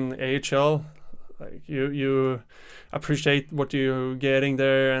you are in AHL, like you appreciate what you're getting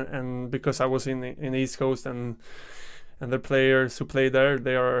there, and because I was in the East Coast, and the players who play there,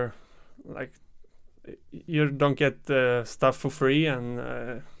 they are like, you don't get stuff for free,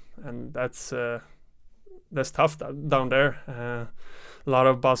 and that's tough down there. A lot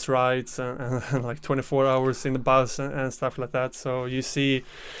of bus rides and like 24 hours in the bus and stuff like that. So you see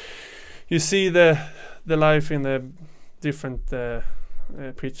the life in a different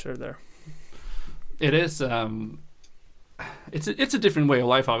picture there. It is. It's a different way of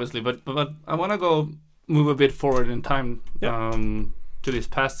life, obviously. But I want to move a bit forward in time to this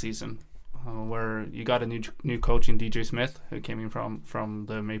past season, where you got a new coach in DJ Smith, who came in from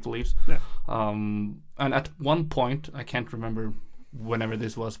the Maple Leafs. Yeah. And at one point, I can't remember whenever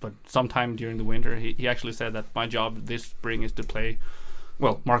this was, but sometime during the winter, he actually said that my job this spring is to play,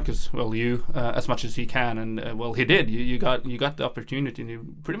 well, Marcus, well, you as much as he can, and well, he did. You got the opportunity, and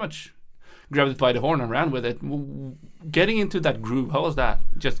you pretty much grabbed it by the horn and ran with it. Getting into that groove, how was that?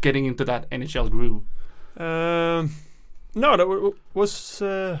 Just getting into that NHL groove. No, that was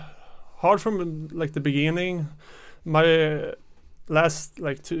hard from like the beginning. My last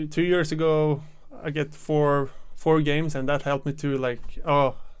like two years ago, I get four games, and that helped me to like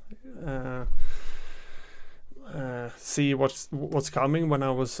see what's coming when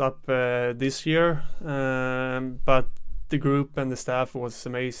I was up this year. But the group and the staff was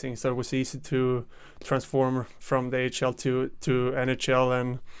amazing, so it was easy to transform from the AHL to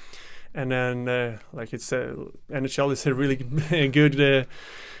NHL, and then like it's NHL is a really good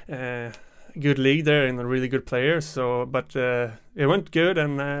league there, and a really good players. So, but it went good,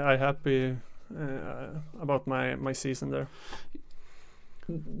 and I'm happy about my season there.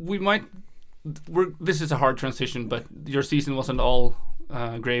 This is a hard transition, but your season wasn't all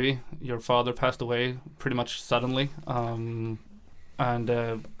gravy. Your father passed away pretty much suddenly, and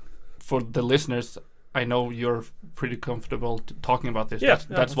for the listeners, I know you're pretty comfortable talking about this. Yeah,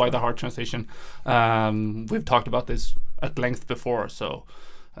 that's why the hard transition. We've talked about this at length before, so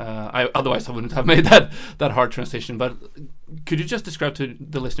Otherwise, I wouldn't have made that hard transition. But could you just describe to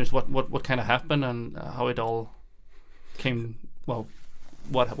the listeners what kind of happened and how it all came? Well,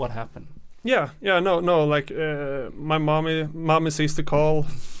 what happened? No. Like my mommy sees the call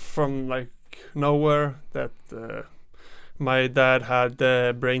from like nowhere that my dad had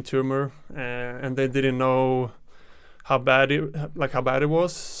a brain tumor, and they didn't know how bad it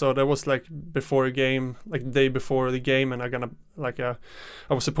was. So that was like before a game, like the day before the game, and I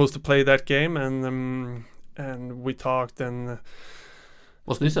was supposed to play that game, and we talked. And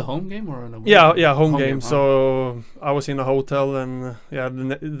was this a home game or an away? Yeah, home game. So I was in a hotel, and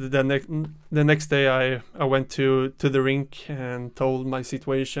the next day I went to the rink and told my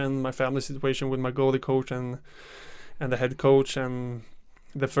situation, my family situation with my goalie coach and the head coach, and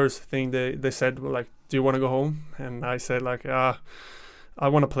the first thing they said were like, do you want to go home? And I said like, I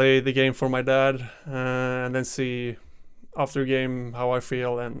want to play the game for my dad, and then see after game how I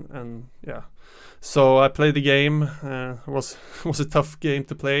feel, and yeah. So I played the game. It was a tough game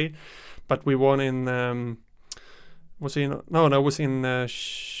to play, but we won in was in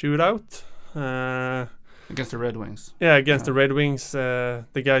shootout against the Red Wings. Yeah, against the Red Wings. The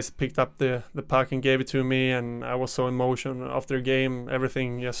guys picked up the puck and gave it to me, and I was so emotional after the game.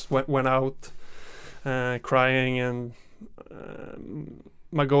 Everything just went out, crying, and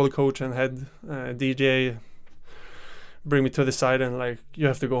my goalie coach and head DJ bring me to the side and like, you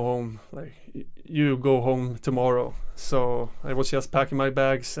have to go home. Like, you go home tomorrow. So I was just packing my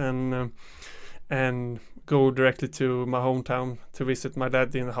bags and go directly to my hometown to visit my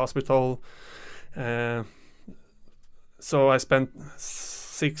dad in the hospital. So I spent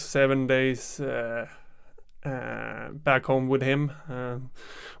 6-7 days back home with him,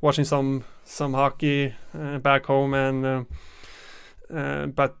 watching some hockey back home, and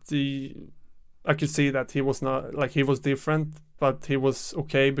but I could see that he was not, like, he was different, but he was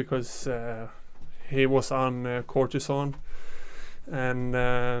okay because he was on cortisone. And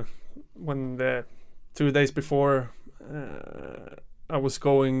when the 2 days before I was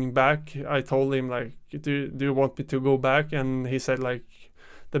going back, I told him like, do you want me to go back? And he said like,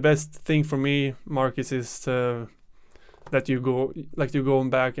 the best thing for me, Marcus, is that you go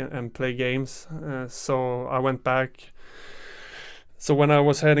back and play games. So I went back. So when I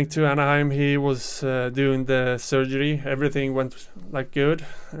was heading to Anaheim, he was doing the surgery. Everything went like good,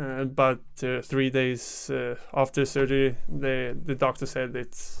 but 3 days after surgery, the doctor said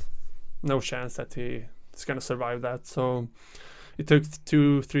it's no chance that he is gonna survive that. So it took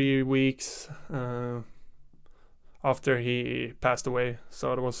 2-3 weeks after he passed away.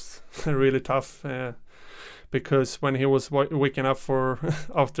 So it was really tough because when he was waking up for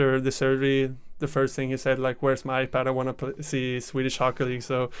after the surgery, the first thing he said like, "Where's my iPad? I want to see Swedish Hockey League."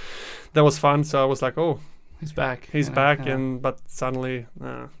 So that was fun. So I was like, "Oh, he's back. He's back." Yeah. But suddenly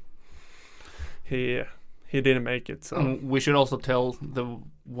he didn't make it. So we should also tell the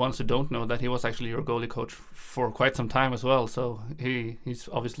ones who don't know that he was actually your goalie coach for quite some time as well. So he's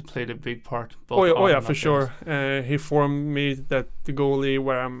obviously played a big part. Oh yeah, for sure. He formed me that the goalie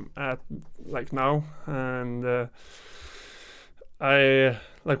where I'm at like now, and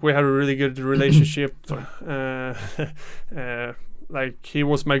we had a really good relationship. Like, he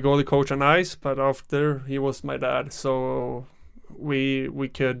was my goalie coach on ice, but after he was my dad. So we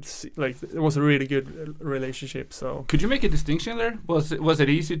could see, like, it was a really good relationship. So could you make a distinction there? Was it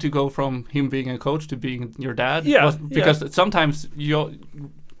easy to go from him being a coach to being your dad? Yeah, because sometimes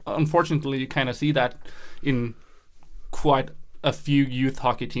unfortunately you kind of see that in quite a few youth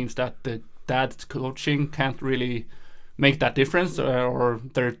hockey teams, that the dad's coaching can't really make that difference, or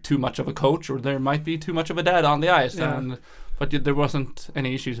they're too much of a coach, or there might be too much of a dad on the ice. Yeah. But there wasn't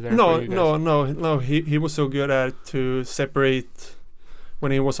any issues there. No. He was so good at to separate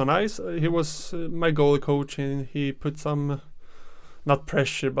when he was on ice. He was my goalie coach, and he put some, not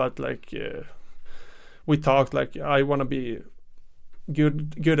pressure, but like we talked like, I want to be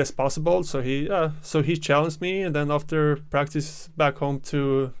good as possible. So he challenged me, and then after practice back home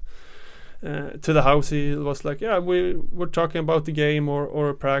to the house, he was like, yeah, we're talking about the game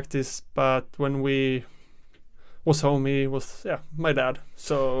or practice, but when we was home, he was my dad.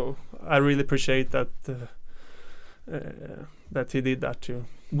 So I really appreciate that that he did that too.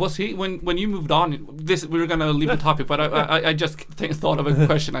 Was he when you moved on? We're gonna leave the topic, but I just thought of a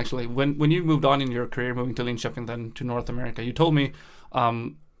question actually. When you moved on in your career, moving to Linköping, then to North America, you told me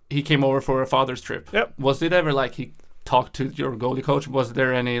he came over for a father's trip. Yep. Was it ever like he talked to your goalie coach? Was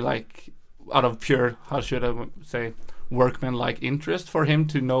there any like, out of pure, how should I say, workman-like interest for him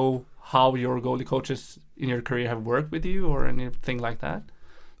to know how your goalie coaches in your career have worked with you, or anything like that?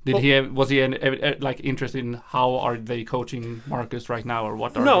 Was he like interested in how are they coaching Marcus right now, or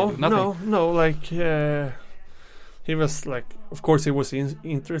what are they doing? No. Like he was like, of course, it was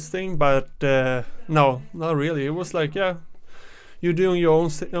interesting, but no, not really. It was like, yeah, you're doing your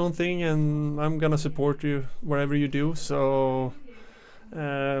own thing, and I'm gonna support you wherever you do. So,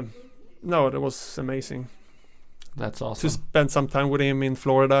 no, that was amazing. That's awesome. To spend some time with him in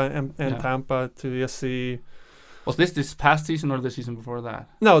Florida and Tampa to just see. Was this past season or the season before that?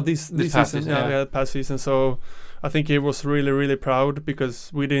 No, this past season. season, Yeah, past season. So I think he was really, really proud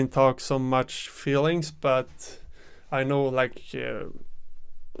because we didn't talk so much feelings, but I know like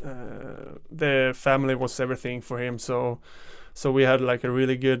the family was everything for him. So we had like a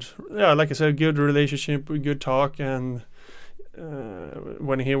really good, like I said, good relationship, good talk, and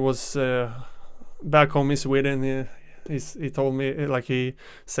when he was back home in Sweden, he told me, like he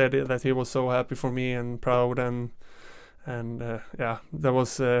said that he was so happy for me and proud, and that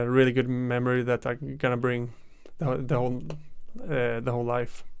was a really good memory that I'm gonna bring the whole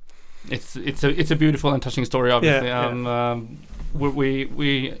life. It's a beautiful and touching story, obviously.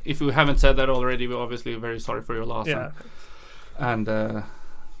 We if we haven't said that already, we're obviously very sorry for your loss. Yeah. And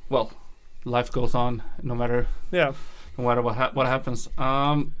well, life goes on no matter what happens.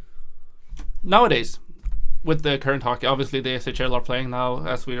 Nowadays, with the current hockey, obviously the SHL are playing now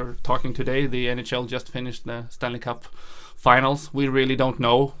as we are talking today. The NHL just finished the Stanley Cup finals. We really don't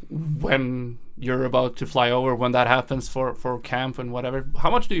know when you're about to fly over, when that happens for camp and whatever. How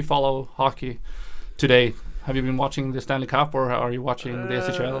much do you follow hockey today? Have you been watching the Stanley Cup, or are you watching the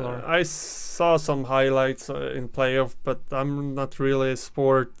SHL? Or? I saw some highlights in playoff, but I'm not really a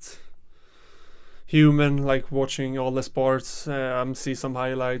sport human, like watching all the sports. See some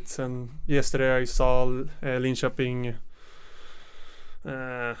highlights, and yesterday I saw Linköping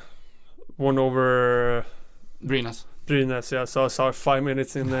won over Brynäs. Yeah, so I saw 5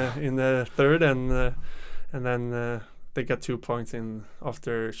 minutes in the third, and then they got 2 points in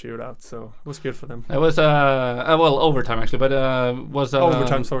after shootout, so it was good for them. It was overtime actually, but was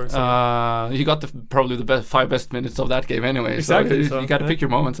overtime. Sorry. You got probably the 5 best minutes of that game anyway. Exactly. So you got to pick your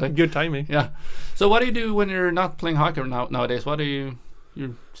moments. Eh? Good timing. Yeah. So what do you do when you're not playing hockey nowadays? What do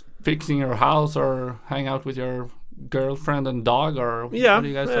you're fixing your house or hang out with your girlfriend and dog, or what are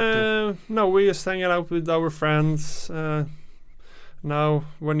you guys up to? No, we just hanging out with our friends. Now,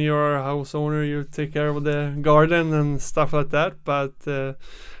 when you're a house owner, you take care of the garden and stuff like that. But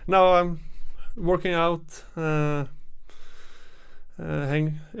now I'm working out,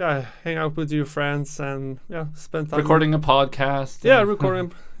 hang out with your friends, and spend time recording a podcast.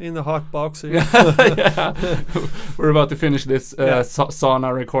 Recording in the hot box. Yeah. We're about to finish this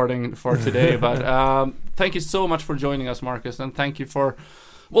sauna recording for today, but thank you so much for joining us, Marcus, and thank you for.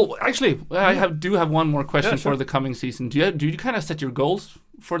 Well, actually, I do have one more question for the coming season. Do you kind of set your goals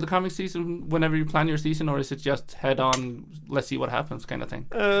for the coming season whenever you plan your season, or is it just head on, let's see what happens kind of thing?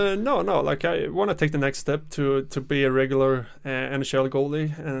 No. Like I want to take the next step to be a regular NHL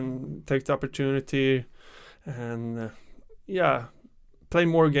goalie and take the opportunity and play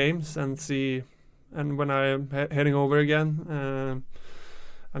more games and see. And when I'm heading over again,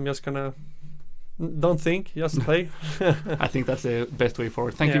 I'm just gonna. Don't think, just play. I think that's the best way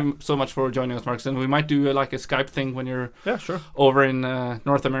forward. Thank you so much for joining us, Marcus. And we might do like a Skype thing when you're over in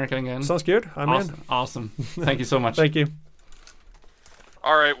North America again. Sounds good. I'm in. Awesome. Thank you so much. Thank you.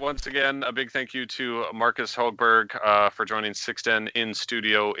 All right. Once again, a big thank you to Marcus Högberg for joining Sixten in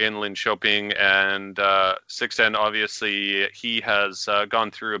studio in Linköping. And Sixten, obviously, he has gone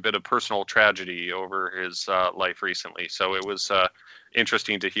through a bit of personal tragedy over his life recently. So it was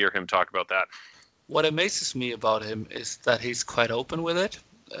interesting to hear him talk about that. What amazes me about him is that he's quite open with it.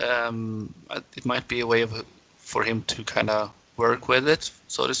 It might be a way for him to kind of work with it,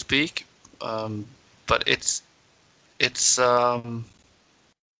 so to speak. But it's I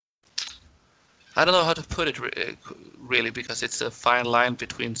don't know how to put it really, because it's a fine line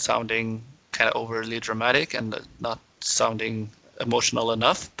between sounding kind of overly dramatic and not sounding emotional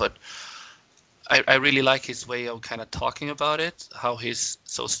enough. But I really like his way of kind of talking about it, how he's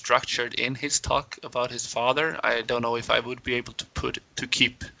so structured in his talk about his father. I don't know if I would be able to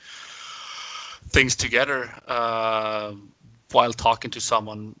keep things together while talking to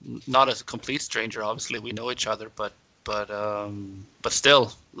someone, not as a complete stranger. Obviously, we know each other, but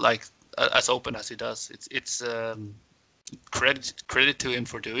still, like as open as he does. It's credit to him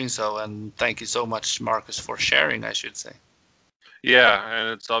for doing so, and thank you so much, Marcus, for sharing, I should say. Yeah, and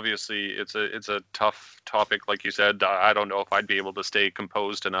it's obviously it's a tough topic, like you said. I don't know if I'd be able to stay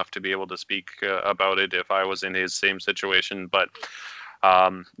composed enough to be able to speak about it if I was in his same situation. But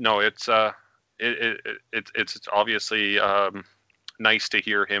no, it's obviously nice to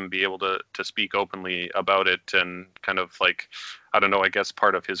hear him be able to speak openly about it, and kind of like, I don't know, I guess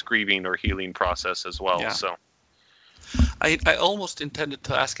part of his grieving or healing process as well. Yeah. So I almost intended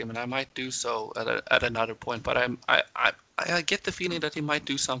to ask him, and I might do so at another point, but I get the feeling that he might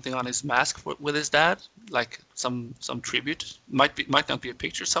do something on his mask with his dad, like some tribute. Might not be a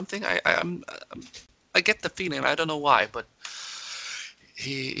picture, something. I get the feeling. I don't know why, but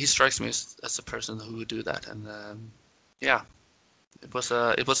he strikes me as a person who would do that. And yeah, it was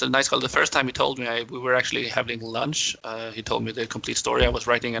a nice call. The first time he told me, we were actually having lunch. He told me the complete story. I was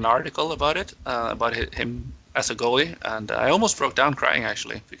writing an article about it, about him as a goalie, and I almost broke down crying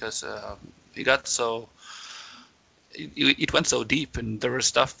actually, because he got so. It went so deep, and there was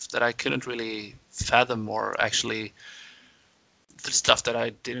stuff that I couldn't really fathom, or actually the stuff that I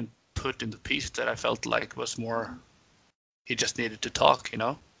didn't put in the piece that I felt like was more. He just needed to talk, and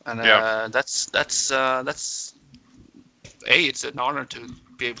that's it's an honor to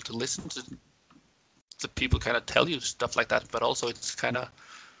be able to listen to the people kind of tell you stuff like that, but also it's kind of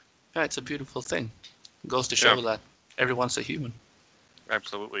it's a beautiful thing. It goes to show that everyone's a human.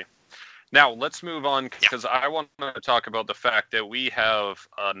 Absolutely. Now, let's move on, because I want to talk about the fact that we have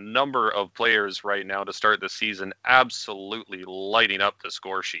a number of players right now to start the season absolutely lighting up the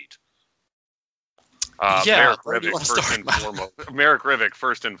score sheet. Marek Rivik,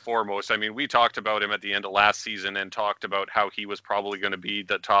 first and foremost. I mean, we talked about him at the end of last season and talked about how he was probably going to be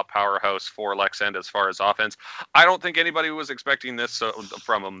the top powerhouse for Leksand as far as offense. I don't think anybody was expecting this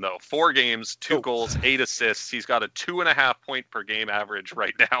from him, though. 4 games, 2 goals, 8 assists. He's got a 2.5 point per game average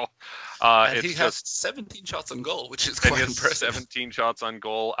right now. And he has 17 shots on goal, which is quite impressive. 17 shots on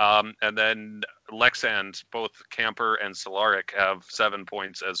goal. And then Leksand, both Camper and Cehlarik have 7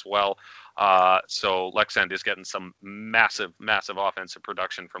 points as well. So Leksand is getting some massive offensive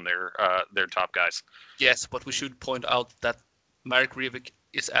production from their top guys. Yes, but we should point out that Marek Rivik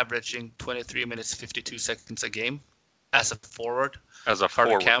is averaging 23 minutes 52 seconds a game as a forward.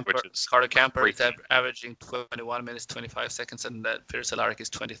 Carter Camper is averaging 21 minutes 25 seconds, and Peter Cehlarik is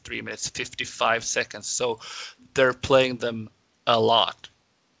 23 minutes 55 seconds. So they're playing them a lot.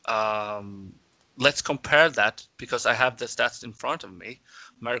 Let's compare that, because I have the stats in front of me.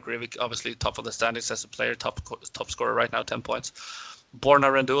 Marek Rivik, obviously top of the standings as a player, top scorer right now, 10 points.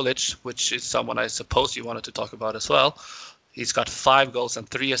 Borna Rendulic, which is someone I suppose you wanted to talk about as well. He's got 5 goals and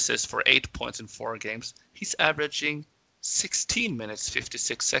 3 assists for 8 points in 4 games. He's averaging 16 minutes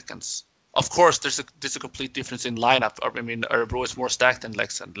 56 seconds. Of course, there's a complete difference in lineup. I mean, Örebro is more stacked than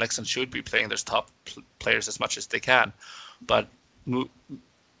Leksand. Leksand should be playing their top players as much as they can, but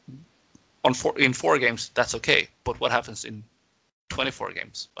in 4 games, that's okay. But what happens in 24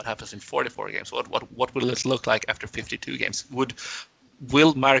 games? What happens in 44 games? What will it look like after 52 games?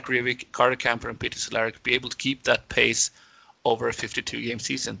 Will Marek Rivik, Carter Camper, and Peter Cehlarik be able to keep that pace over a 52-game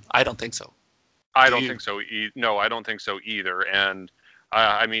season? I don't think so. I don't think so. No, I don't think so either. And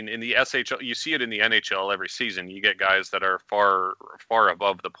I mean, in the SHL, you see it in the NHL every season. You get guys that are far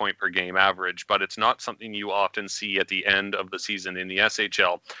above the point per game average, but it's not something you often see at the end of the season in the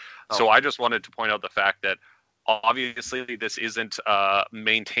SHL. Oh. So I just wanted to point out the fact that obviously this isn't a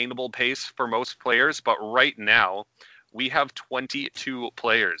maintainable pace for most players, but right now we have 22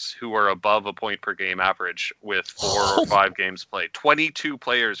 players who are above a point per game average with 4 or 5 games played. 22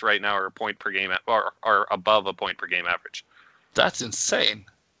 players right now are above a point per game average. That's insane.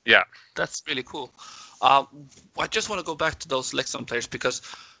 Yeah. That's really cool. I just want to go back to those Leksand players, because,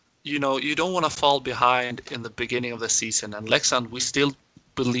 you don't want to fall behind in the beginning of the season. And Leksand, we still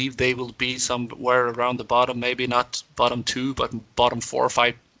believe they will be somewhere around the bottom, maybe not bottom 2, but bottom 4 or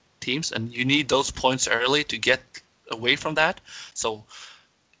 5 teams. And you need those points early to get away from that. So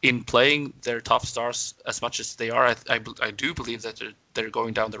in playing their top stars as much as they are, I do believe that they're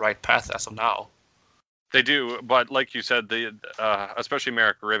going down the right path as of now. They do, but like you said, especially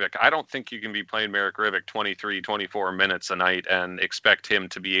Marek Rivik, I don't think you can be playing Marek Rivik 23, 24 minutes a night and expect him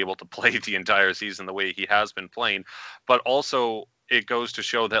to be able to play the entire season the way he has been playing. But also, it goes to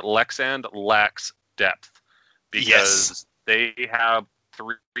show that Leksand lacks depth, because they have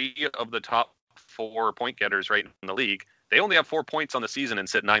 3 of the top 4 point getters right in the league. They only have 4 points on the season and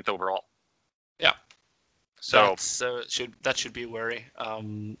sit 9th overall. Yeah. So that should be a worry.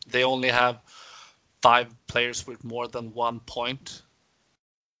 They only have 5 players with more than 1 point,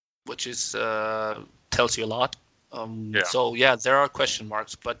 which is tells you a lot. So there are question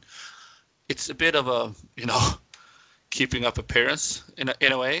marks, but it's a bit of a keeping up appearance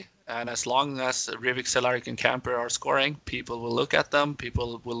in a way. And as long as Rivik, Cehlarik, and Camper are scoring, people will look at them.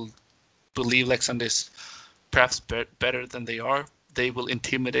 People will believe Leksand is perhaps better than they are. They will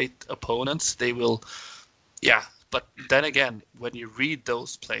intimidate opponents. They will, But then again, when you read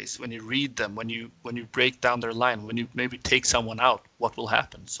those plays, when you read them, when you break down their line, when you maybe take someone out, what will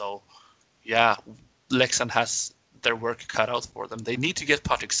happen? So, yeah, Leksand has their work cut out for them. They need to get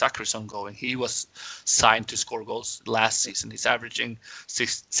Patrick Zacharisson going. He was signed to score goals last season. He's averaging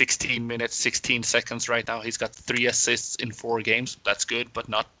 16 minutes, 16 seconds right now. He's got 3 assists in 4 games. That's good, but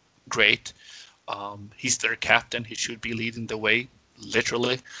not great. He's their captain. He should be leading the way,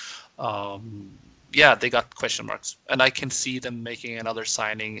 literally. Yeah, they got question marks. And I can see them making another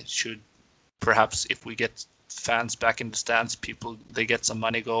signing. Should perhaps, if we get fans back in the stands, they get some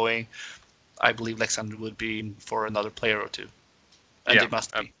money going, I believe Leksand would be in for another player or two. And they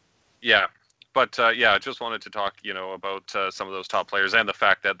must be. Yeah. But, I just wanted to talk, about some of those top players and the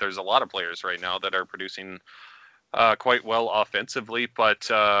fact that there's a lot of players right now that are producing quite well offensively. But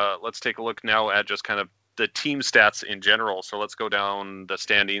let's take a look now at just kind of the team stats in general. So let's go down the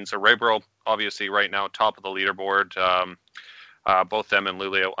standings. Örebro, obviously, right now, top of the leaderboard. Both them and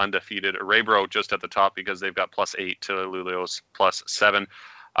Luleå undefeated. Örebro just at the top because they've got +8 to Luleå's +7.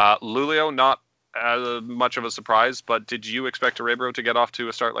 Luleå, not much of a surprise, but did you expect Örebro to get off to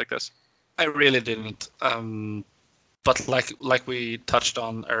a start like this? I really didn't. But like we touched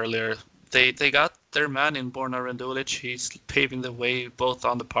on earlier, they got their man in Borna Rendulic. He's paving the way both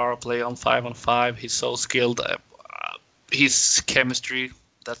on the power play, on 5-on-5. He's so skilled. His chemistry,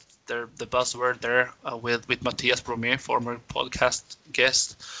 that's the buzzword there, with Mattias Bromé, former podcast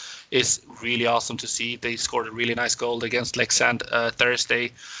guest, is really awesome to see. They scored a really nice goal against Leksand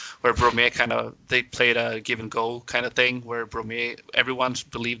Thursday, where Bromé they played a give and go kind of thing, where everyone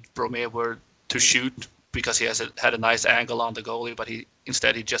believed Bromé were to shoot because he had a nice angle on the goalie, but he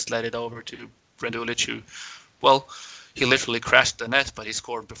just let it over to Rendulic, who, well, he literally crashed the net, but he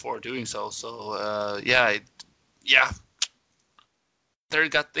scored before doing so. So they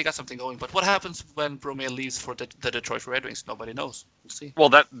got something going. But what happens when Bromé leaves for the Detroit Red Wings? Nobody knows. We'll see. Well,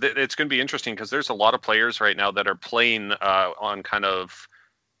 it's going to be interesting because there's a lot of players right now that are playing on kind of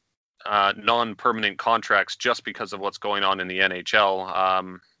non-permanent contracts just because of what's going on in the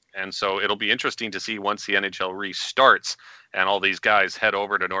NHL. And so it'll be interesting to see once the NHL restarts and all these guys head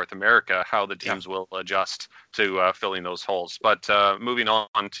over to North America, how the teams will adjust to filling those holes. But moving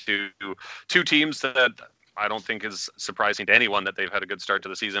on to 2 teams that I don't think is surprising to anyone that they've had a good start to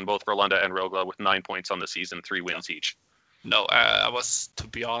the season, both Frölunda and Rögle with 9 points on the season, 3 wins each. No, to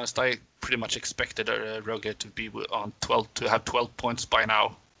be honest, I pretty much expected Rögle to be on 12, to have 12 points by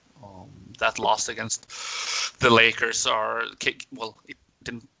now. That loss against the Lakers it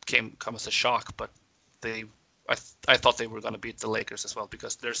didn't come as a shock, but I thought they were going to beat the Lakers as well,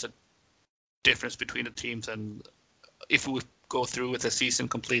 because there's a difference between the teams, and if we go through with the season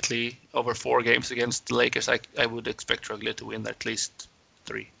completely over 4 games against the Lakers, I would expect Rögle to win at least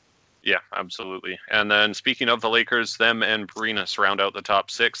 3. Yeah, absolutely. And then speaking of the Lakers, them and Brynäs round out the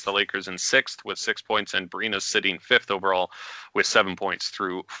top 6. The Lakers in 6th with 6 points, and Brynäs sitting 5th overall with 7 points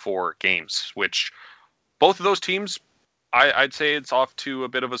through 4 games, which both of those teams, I'd say it's off to a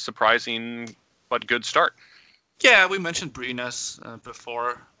bit of a surprising but good start. Yeah, we mentioned Brynäs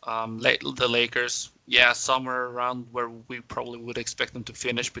before. The Lakers, somewhere around where we probably would expect them to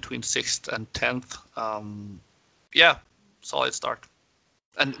finish, between 6th and 10th. Solid start.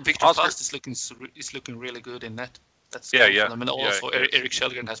 And Victor Fast is looking really good in net. That's for them. And also Erik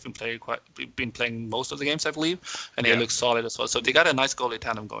Källgren has been playing most of the games, I believe, and he looks solid as well. So they got a nice goalie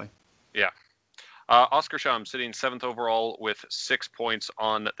tandem going. Yeah. Oskarshamn sitting 7th overall with 6 points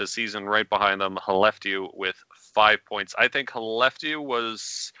on the season. Right behind them, Skellefteå with 5 points. I think Skellefteå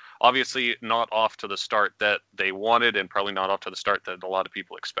was obviously not off to the start that they wanted, and probably not off to the start that a lot of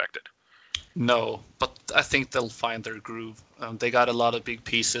people expected. No, but I think they'll find their groove. They got a lot of big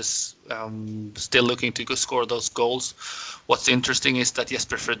pieces, still looking to score those goals. What's interesting is that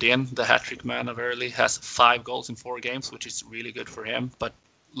Jesper Fredén, the hat-trick man of early, has 5 goals in 4 games, which is really good for him. But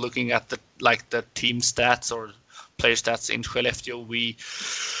looking at the team stats or player stats in Skellefteå,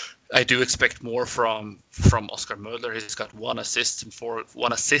 I do expect more from Oscar Möller. He's got 1 assist in 4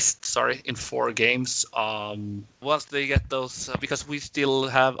 games. Once they get those, because we still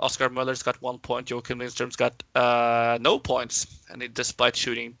have Oscar Möller's got 1 point, Joakim Lindström's got no points, and despite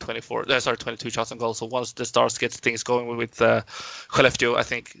shooting 22 shots on goal. So once the Stars get things going with Skellefteå, I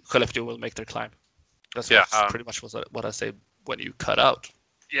think Skellefteå will make their climb. That's pretty much what I say when you cut out.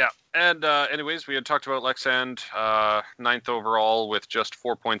 Yeah, and anyways, we had talked about Leksand, 9th overall with just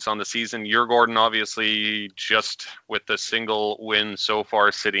 4 points on the season. Djurgården, obviously, just with the single win so far,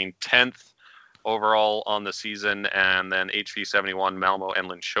 sitting 10th overall on the season. And then HV71, Malmö, and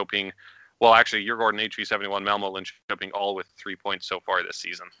Linköping. Well, actually, Djurgården, HV71, Malmö, Linköping, all with 3 points so far this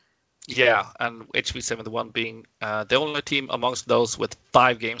season. Yeah, and HV71 being the only team amongst those with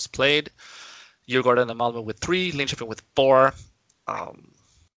 5 games played. Djurgården and Malmö with 3, Linköping with 4.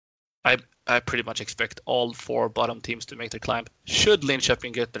 I pretty much expect all 4 bottom teams to make the climb. Should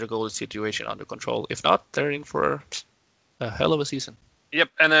Linköping get their goal situation under control? If not, they're in for a hell of a season. Yep,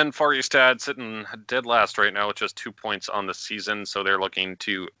 and then Färjestad sitting dead last right now with just 2 points on the season, so they're looking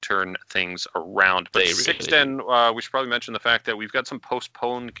to turn things around. But Sixten, we should probably mention the fact that we've got some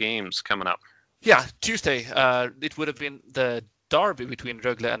postponed games coming up. Yeah, Tuesday. It would have been the derby between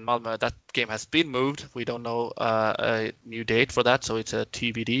Rögle and Malmö. That game has been moved. We don't know a new date for that, so it's a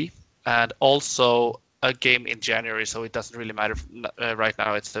TBD. And also a game in January, so it doesn't really matter right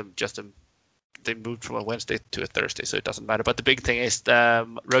now. It's they moved from a Wednesday to a Thursday, so it doesn't matter. But the big thing is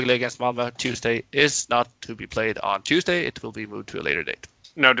Rögle against Malmö Tuesday is not to be played on Tuesday. It will be moved to a later date.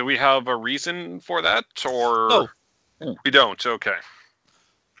 Now, do we have a reason for that, or no? We don't. Okay.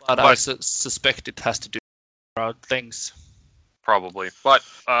 But I suspect it has to do with things. Probably. But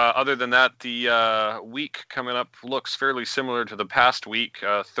other than that, the week coming up looks fairly similar to the past week.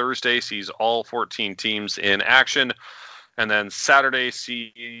 Thursday sees all 14 teams in action. And then Saturday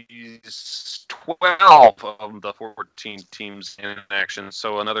sees 12 of the 14 teams in action.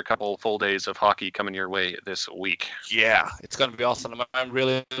 So another couple full days of hockey coming your way this week. Yeah, it's going to be awesome. I'm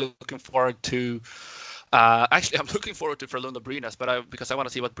really looking forward to... actually, I'm looking forward to Frölunda Brynäs, because I want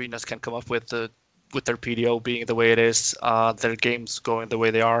to see what Brynäs can come up with their PDO being the way it is, their games going the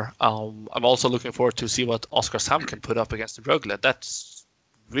way they are. I'm also looking forward to see what Oskarshamn can put up against the Rögle. That's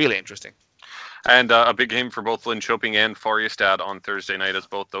really interesting. And a big game for both Linköping and Färjestad on Thursday night, as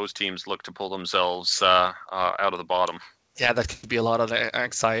both those teams look to pull themselves out of the bottom. Yeah, that could be a lot of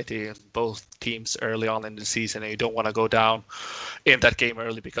anxiety in both teams early on in the season, and you don't want to go down in that game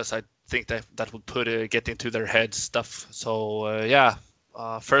early, because I think that would get into their heads stuff. So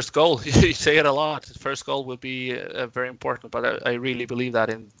first goal, you say it a lot. First goal will be very important, but I really believe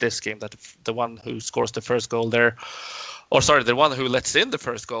that in this game, that the one who scores the first goal there, the one who lets in the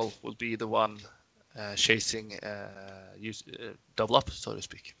first goal will be the one chasing double up, so to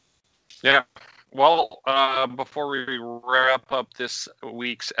speak. Yeah. Well, before we wrap up this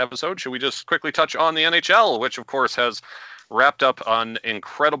week's episode, should we just quickly touch on the NHL, which of course has wrapped up an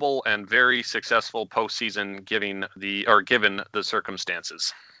incredible and very successful postseason given the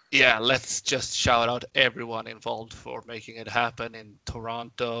circumstances. Yeah, let's just shout out everyone involved for making it happen in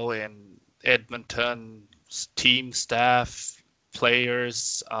Toronto, in Edmonton, team staff,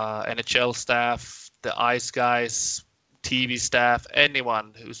 players, NHL staff, the ice guys, TV staff,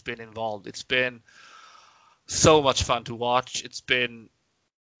 anyone who's been involved. It's been so much fun to watch. It's been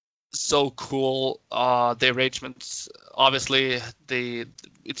so cool. The arrangements, obviously,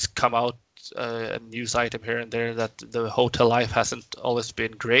 it's come out a news item here and there that the hotel life hasn't always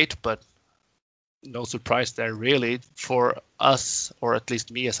been great, but no surprise there really for us, or at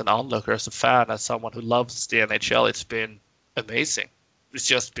least me as an onlooker, as a fan, as someone who loves the NHL. It's been amazing. It's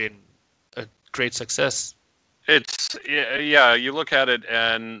just been a great success. It's you look at it,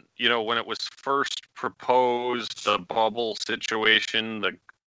 and when it was first proposed, the bubble situation, the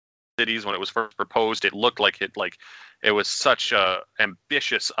cities, when it was first proposed, it looked like it was such a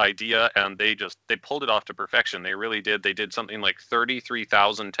ambitious idea, and they pulled it off to perfection. They really did. They did something like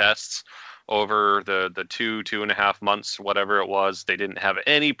 33,000 tests over the 2.5 months, whatever it was. They didn't have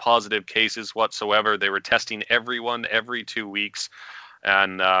any positive cases whatsoever. They were testing everyone every 2 weeks,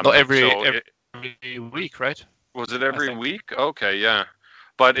 and every week, right? Was it every week? Okay, yeah.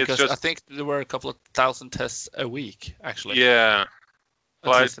 But because it's just, I think there were a couple of thousand tests a week, actually. Yeah.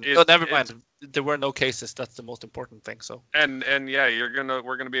 But never mind. There were no cases. That's the most important thing. So. And yeah,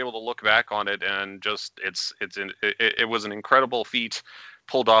 we're gonna be able to look back on it, and just it was an incredible feat,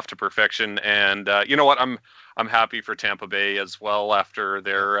 pulled off to perfection. And you know what? I'm happy for Tampa Bay as well, after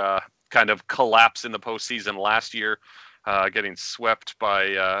their kind of collapse in the postseason last year, getting swept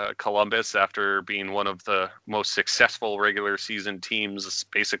by Columbus after being one of the most successful regular season teams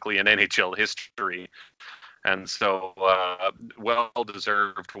basically in NHL history. And so, well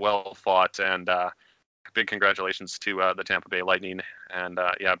deserved, well fought, and big congratulations to the Tampa Bay Lightning, and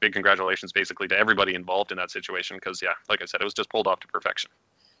big congratulations basically to everybody involved in that situation, because like I said, it was just pulled off to perfection.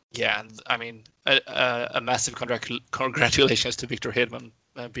 Yeah, and I mean, a massive congratulations to Victor Hedman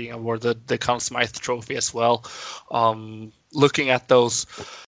being awarded the Conn Smythe Trophy as well. Looking at those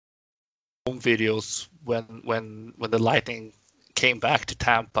home videos when the Lightning came back to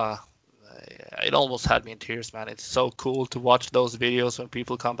Tampa, it almost had me in tears, man. It's so cool to watch those videos when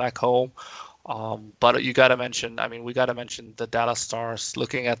people come back home. But we got to mention the Dallas Stars.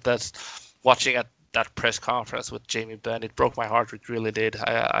 Looking at this, watching at that press conference with Jamie Benn, it broke my heart. It really did.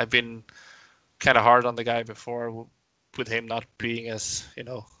 I've been kind of hard on the guy before, with him not being as,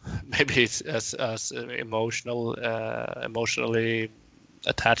 maybe it's as emotionally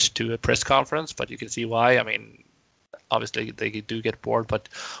attached to a press conference, but you can see why. I mean, obviously they do get bored, but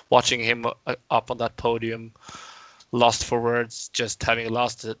watching him up on that podium, lost for words, just having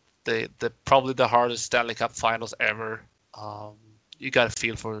lost the probably the hardest Stanley Cup Finals ever. You got to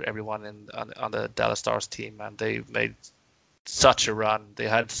feel for everyone on the Dallas Stars team, and they made such a run. They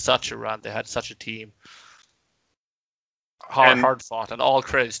had such a run. They had such a team. Hard fought, and all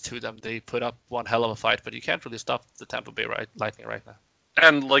credits to them. They put up one hell of a fight, but you can't really stop the Tampa Bay Lightning right now.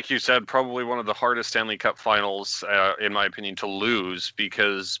 And like you said, probably one of the hardest Stanley Cup Finals, in my opinion, to lose,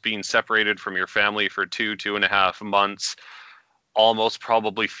 because being separated from your family for 2.5 months almost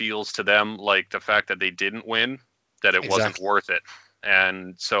probably feels to them like the fact that they didn't win, that it wasn't worth it.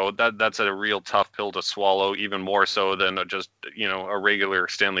 And so that's a real tough pill to swallow, even more so than just a regular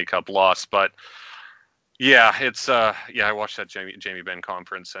Stanley Cup loss. But yeah, it's I watched that Jamie Benn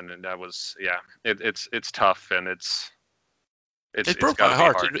conference, and that was it's tough, and it broke my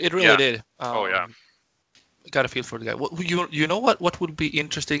heart. It really did. I got to feel for the guy. You know what would be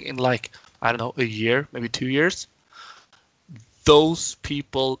interesting in, like, I don't know, a year, maybe 2 years? Those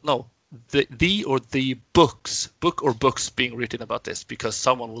people, the books being written about this, because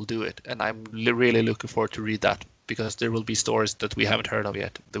someone will do it, and I'm really looking forward to read that, because there will be stories that we haven't heard of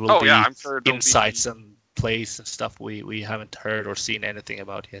yet. There will be I'm sure insights and plays and stuff we haven't heard or seen anything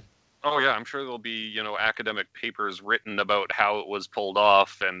about yet. Oh yeah, I'm sure there'll be academic papers written about how it was pulled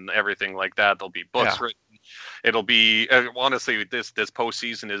off and everything like that. There'll be books written. It'll be honestly, this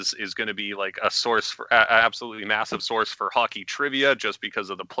postseason is going to be like a source for absolutely massive source for hockey trivia, just because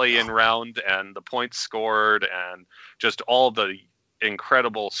of the play-in round and the points scored and just all the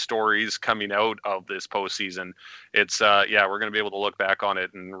incredible stories coming out of this postseason. It's we're going to be able to look back on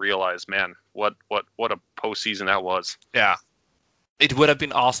it and realize, man, what a postseason that was. Yeah. It would have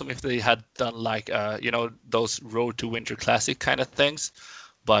been awesome if they had done like, those Road to Winter Classic kind of things,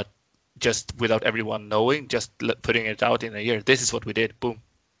 but just without everyone knowing, just putting it out in a year. This is what we did. Boom.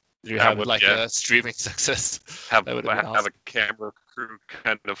 You have a streaming success. Have a camera crew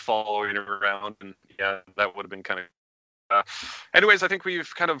kind of following around, and that would have been kind of. Anyways, I think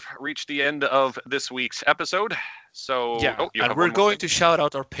we've kind of reached the end of this week's episode. So and we're going to shout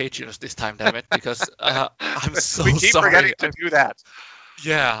out our Patreons this time, damn it, because I'm so we keep sorry. forgetting to do that.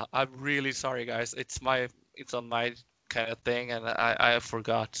 Yeah, I'm really sorry, guys. It's on my kind of thing, and I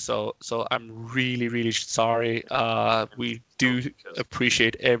forgot. So I'm really sorry. We do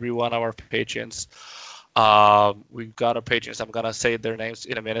appreciate every one of our patrons. We've got our patrons. I'm gonna say their names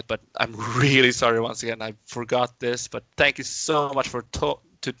in a minute, but I'm really sorry once again. I forgot this, but thank you so much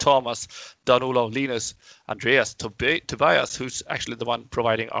to Thomas, Danulo, Linus, Andreas, Tobias, who's actually the one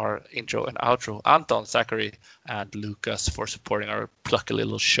providing our intro and outro, Anton, Zachary, and Lucas for supporting our plucky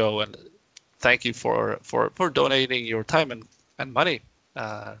little show. And thank you for donating your time and money.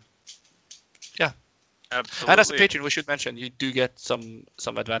 Absolutely. And as a patron, we should mention you do get some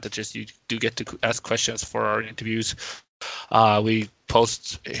advantages. You do get to ask questions for our interviews. We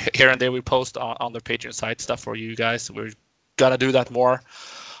post here and there. We post on the Patreon site stuff for you guys. We're gonna do that more.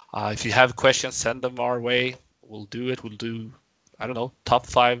 If you have questions, send them our way. We'll do it. We'll do, I don't know, top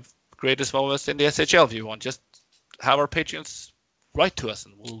 5 greatest moments in the SHL if you want. Just have our patrons write to us,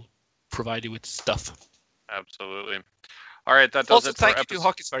 and we'll provide you with stuff. Absolutely. All right, that does also, it for thank you to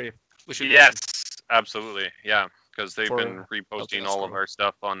Hockey Sverige. Yes, absolutely. Yeah, because they've been reposting all of our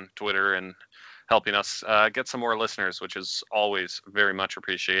stuff on Twitter and helping us get some more listeners, which is always very much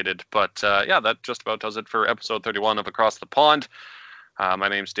appreciated. But that just about does it for episode 31 of Across the Pond. My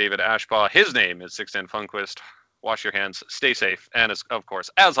name's David Ashbaugh. His name is Sixten Funquist. Wash your hands, stay safe, and of course,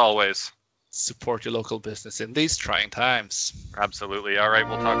 as always, support your local business in these trying times. Absolutely. All right,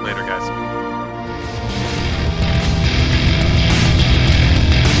 we'll talk later, guys.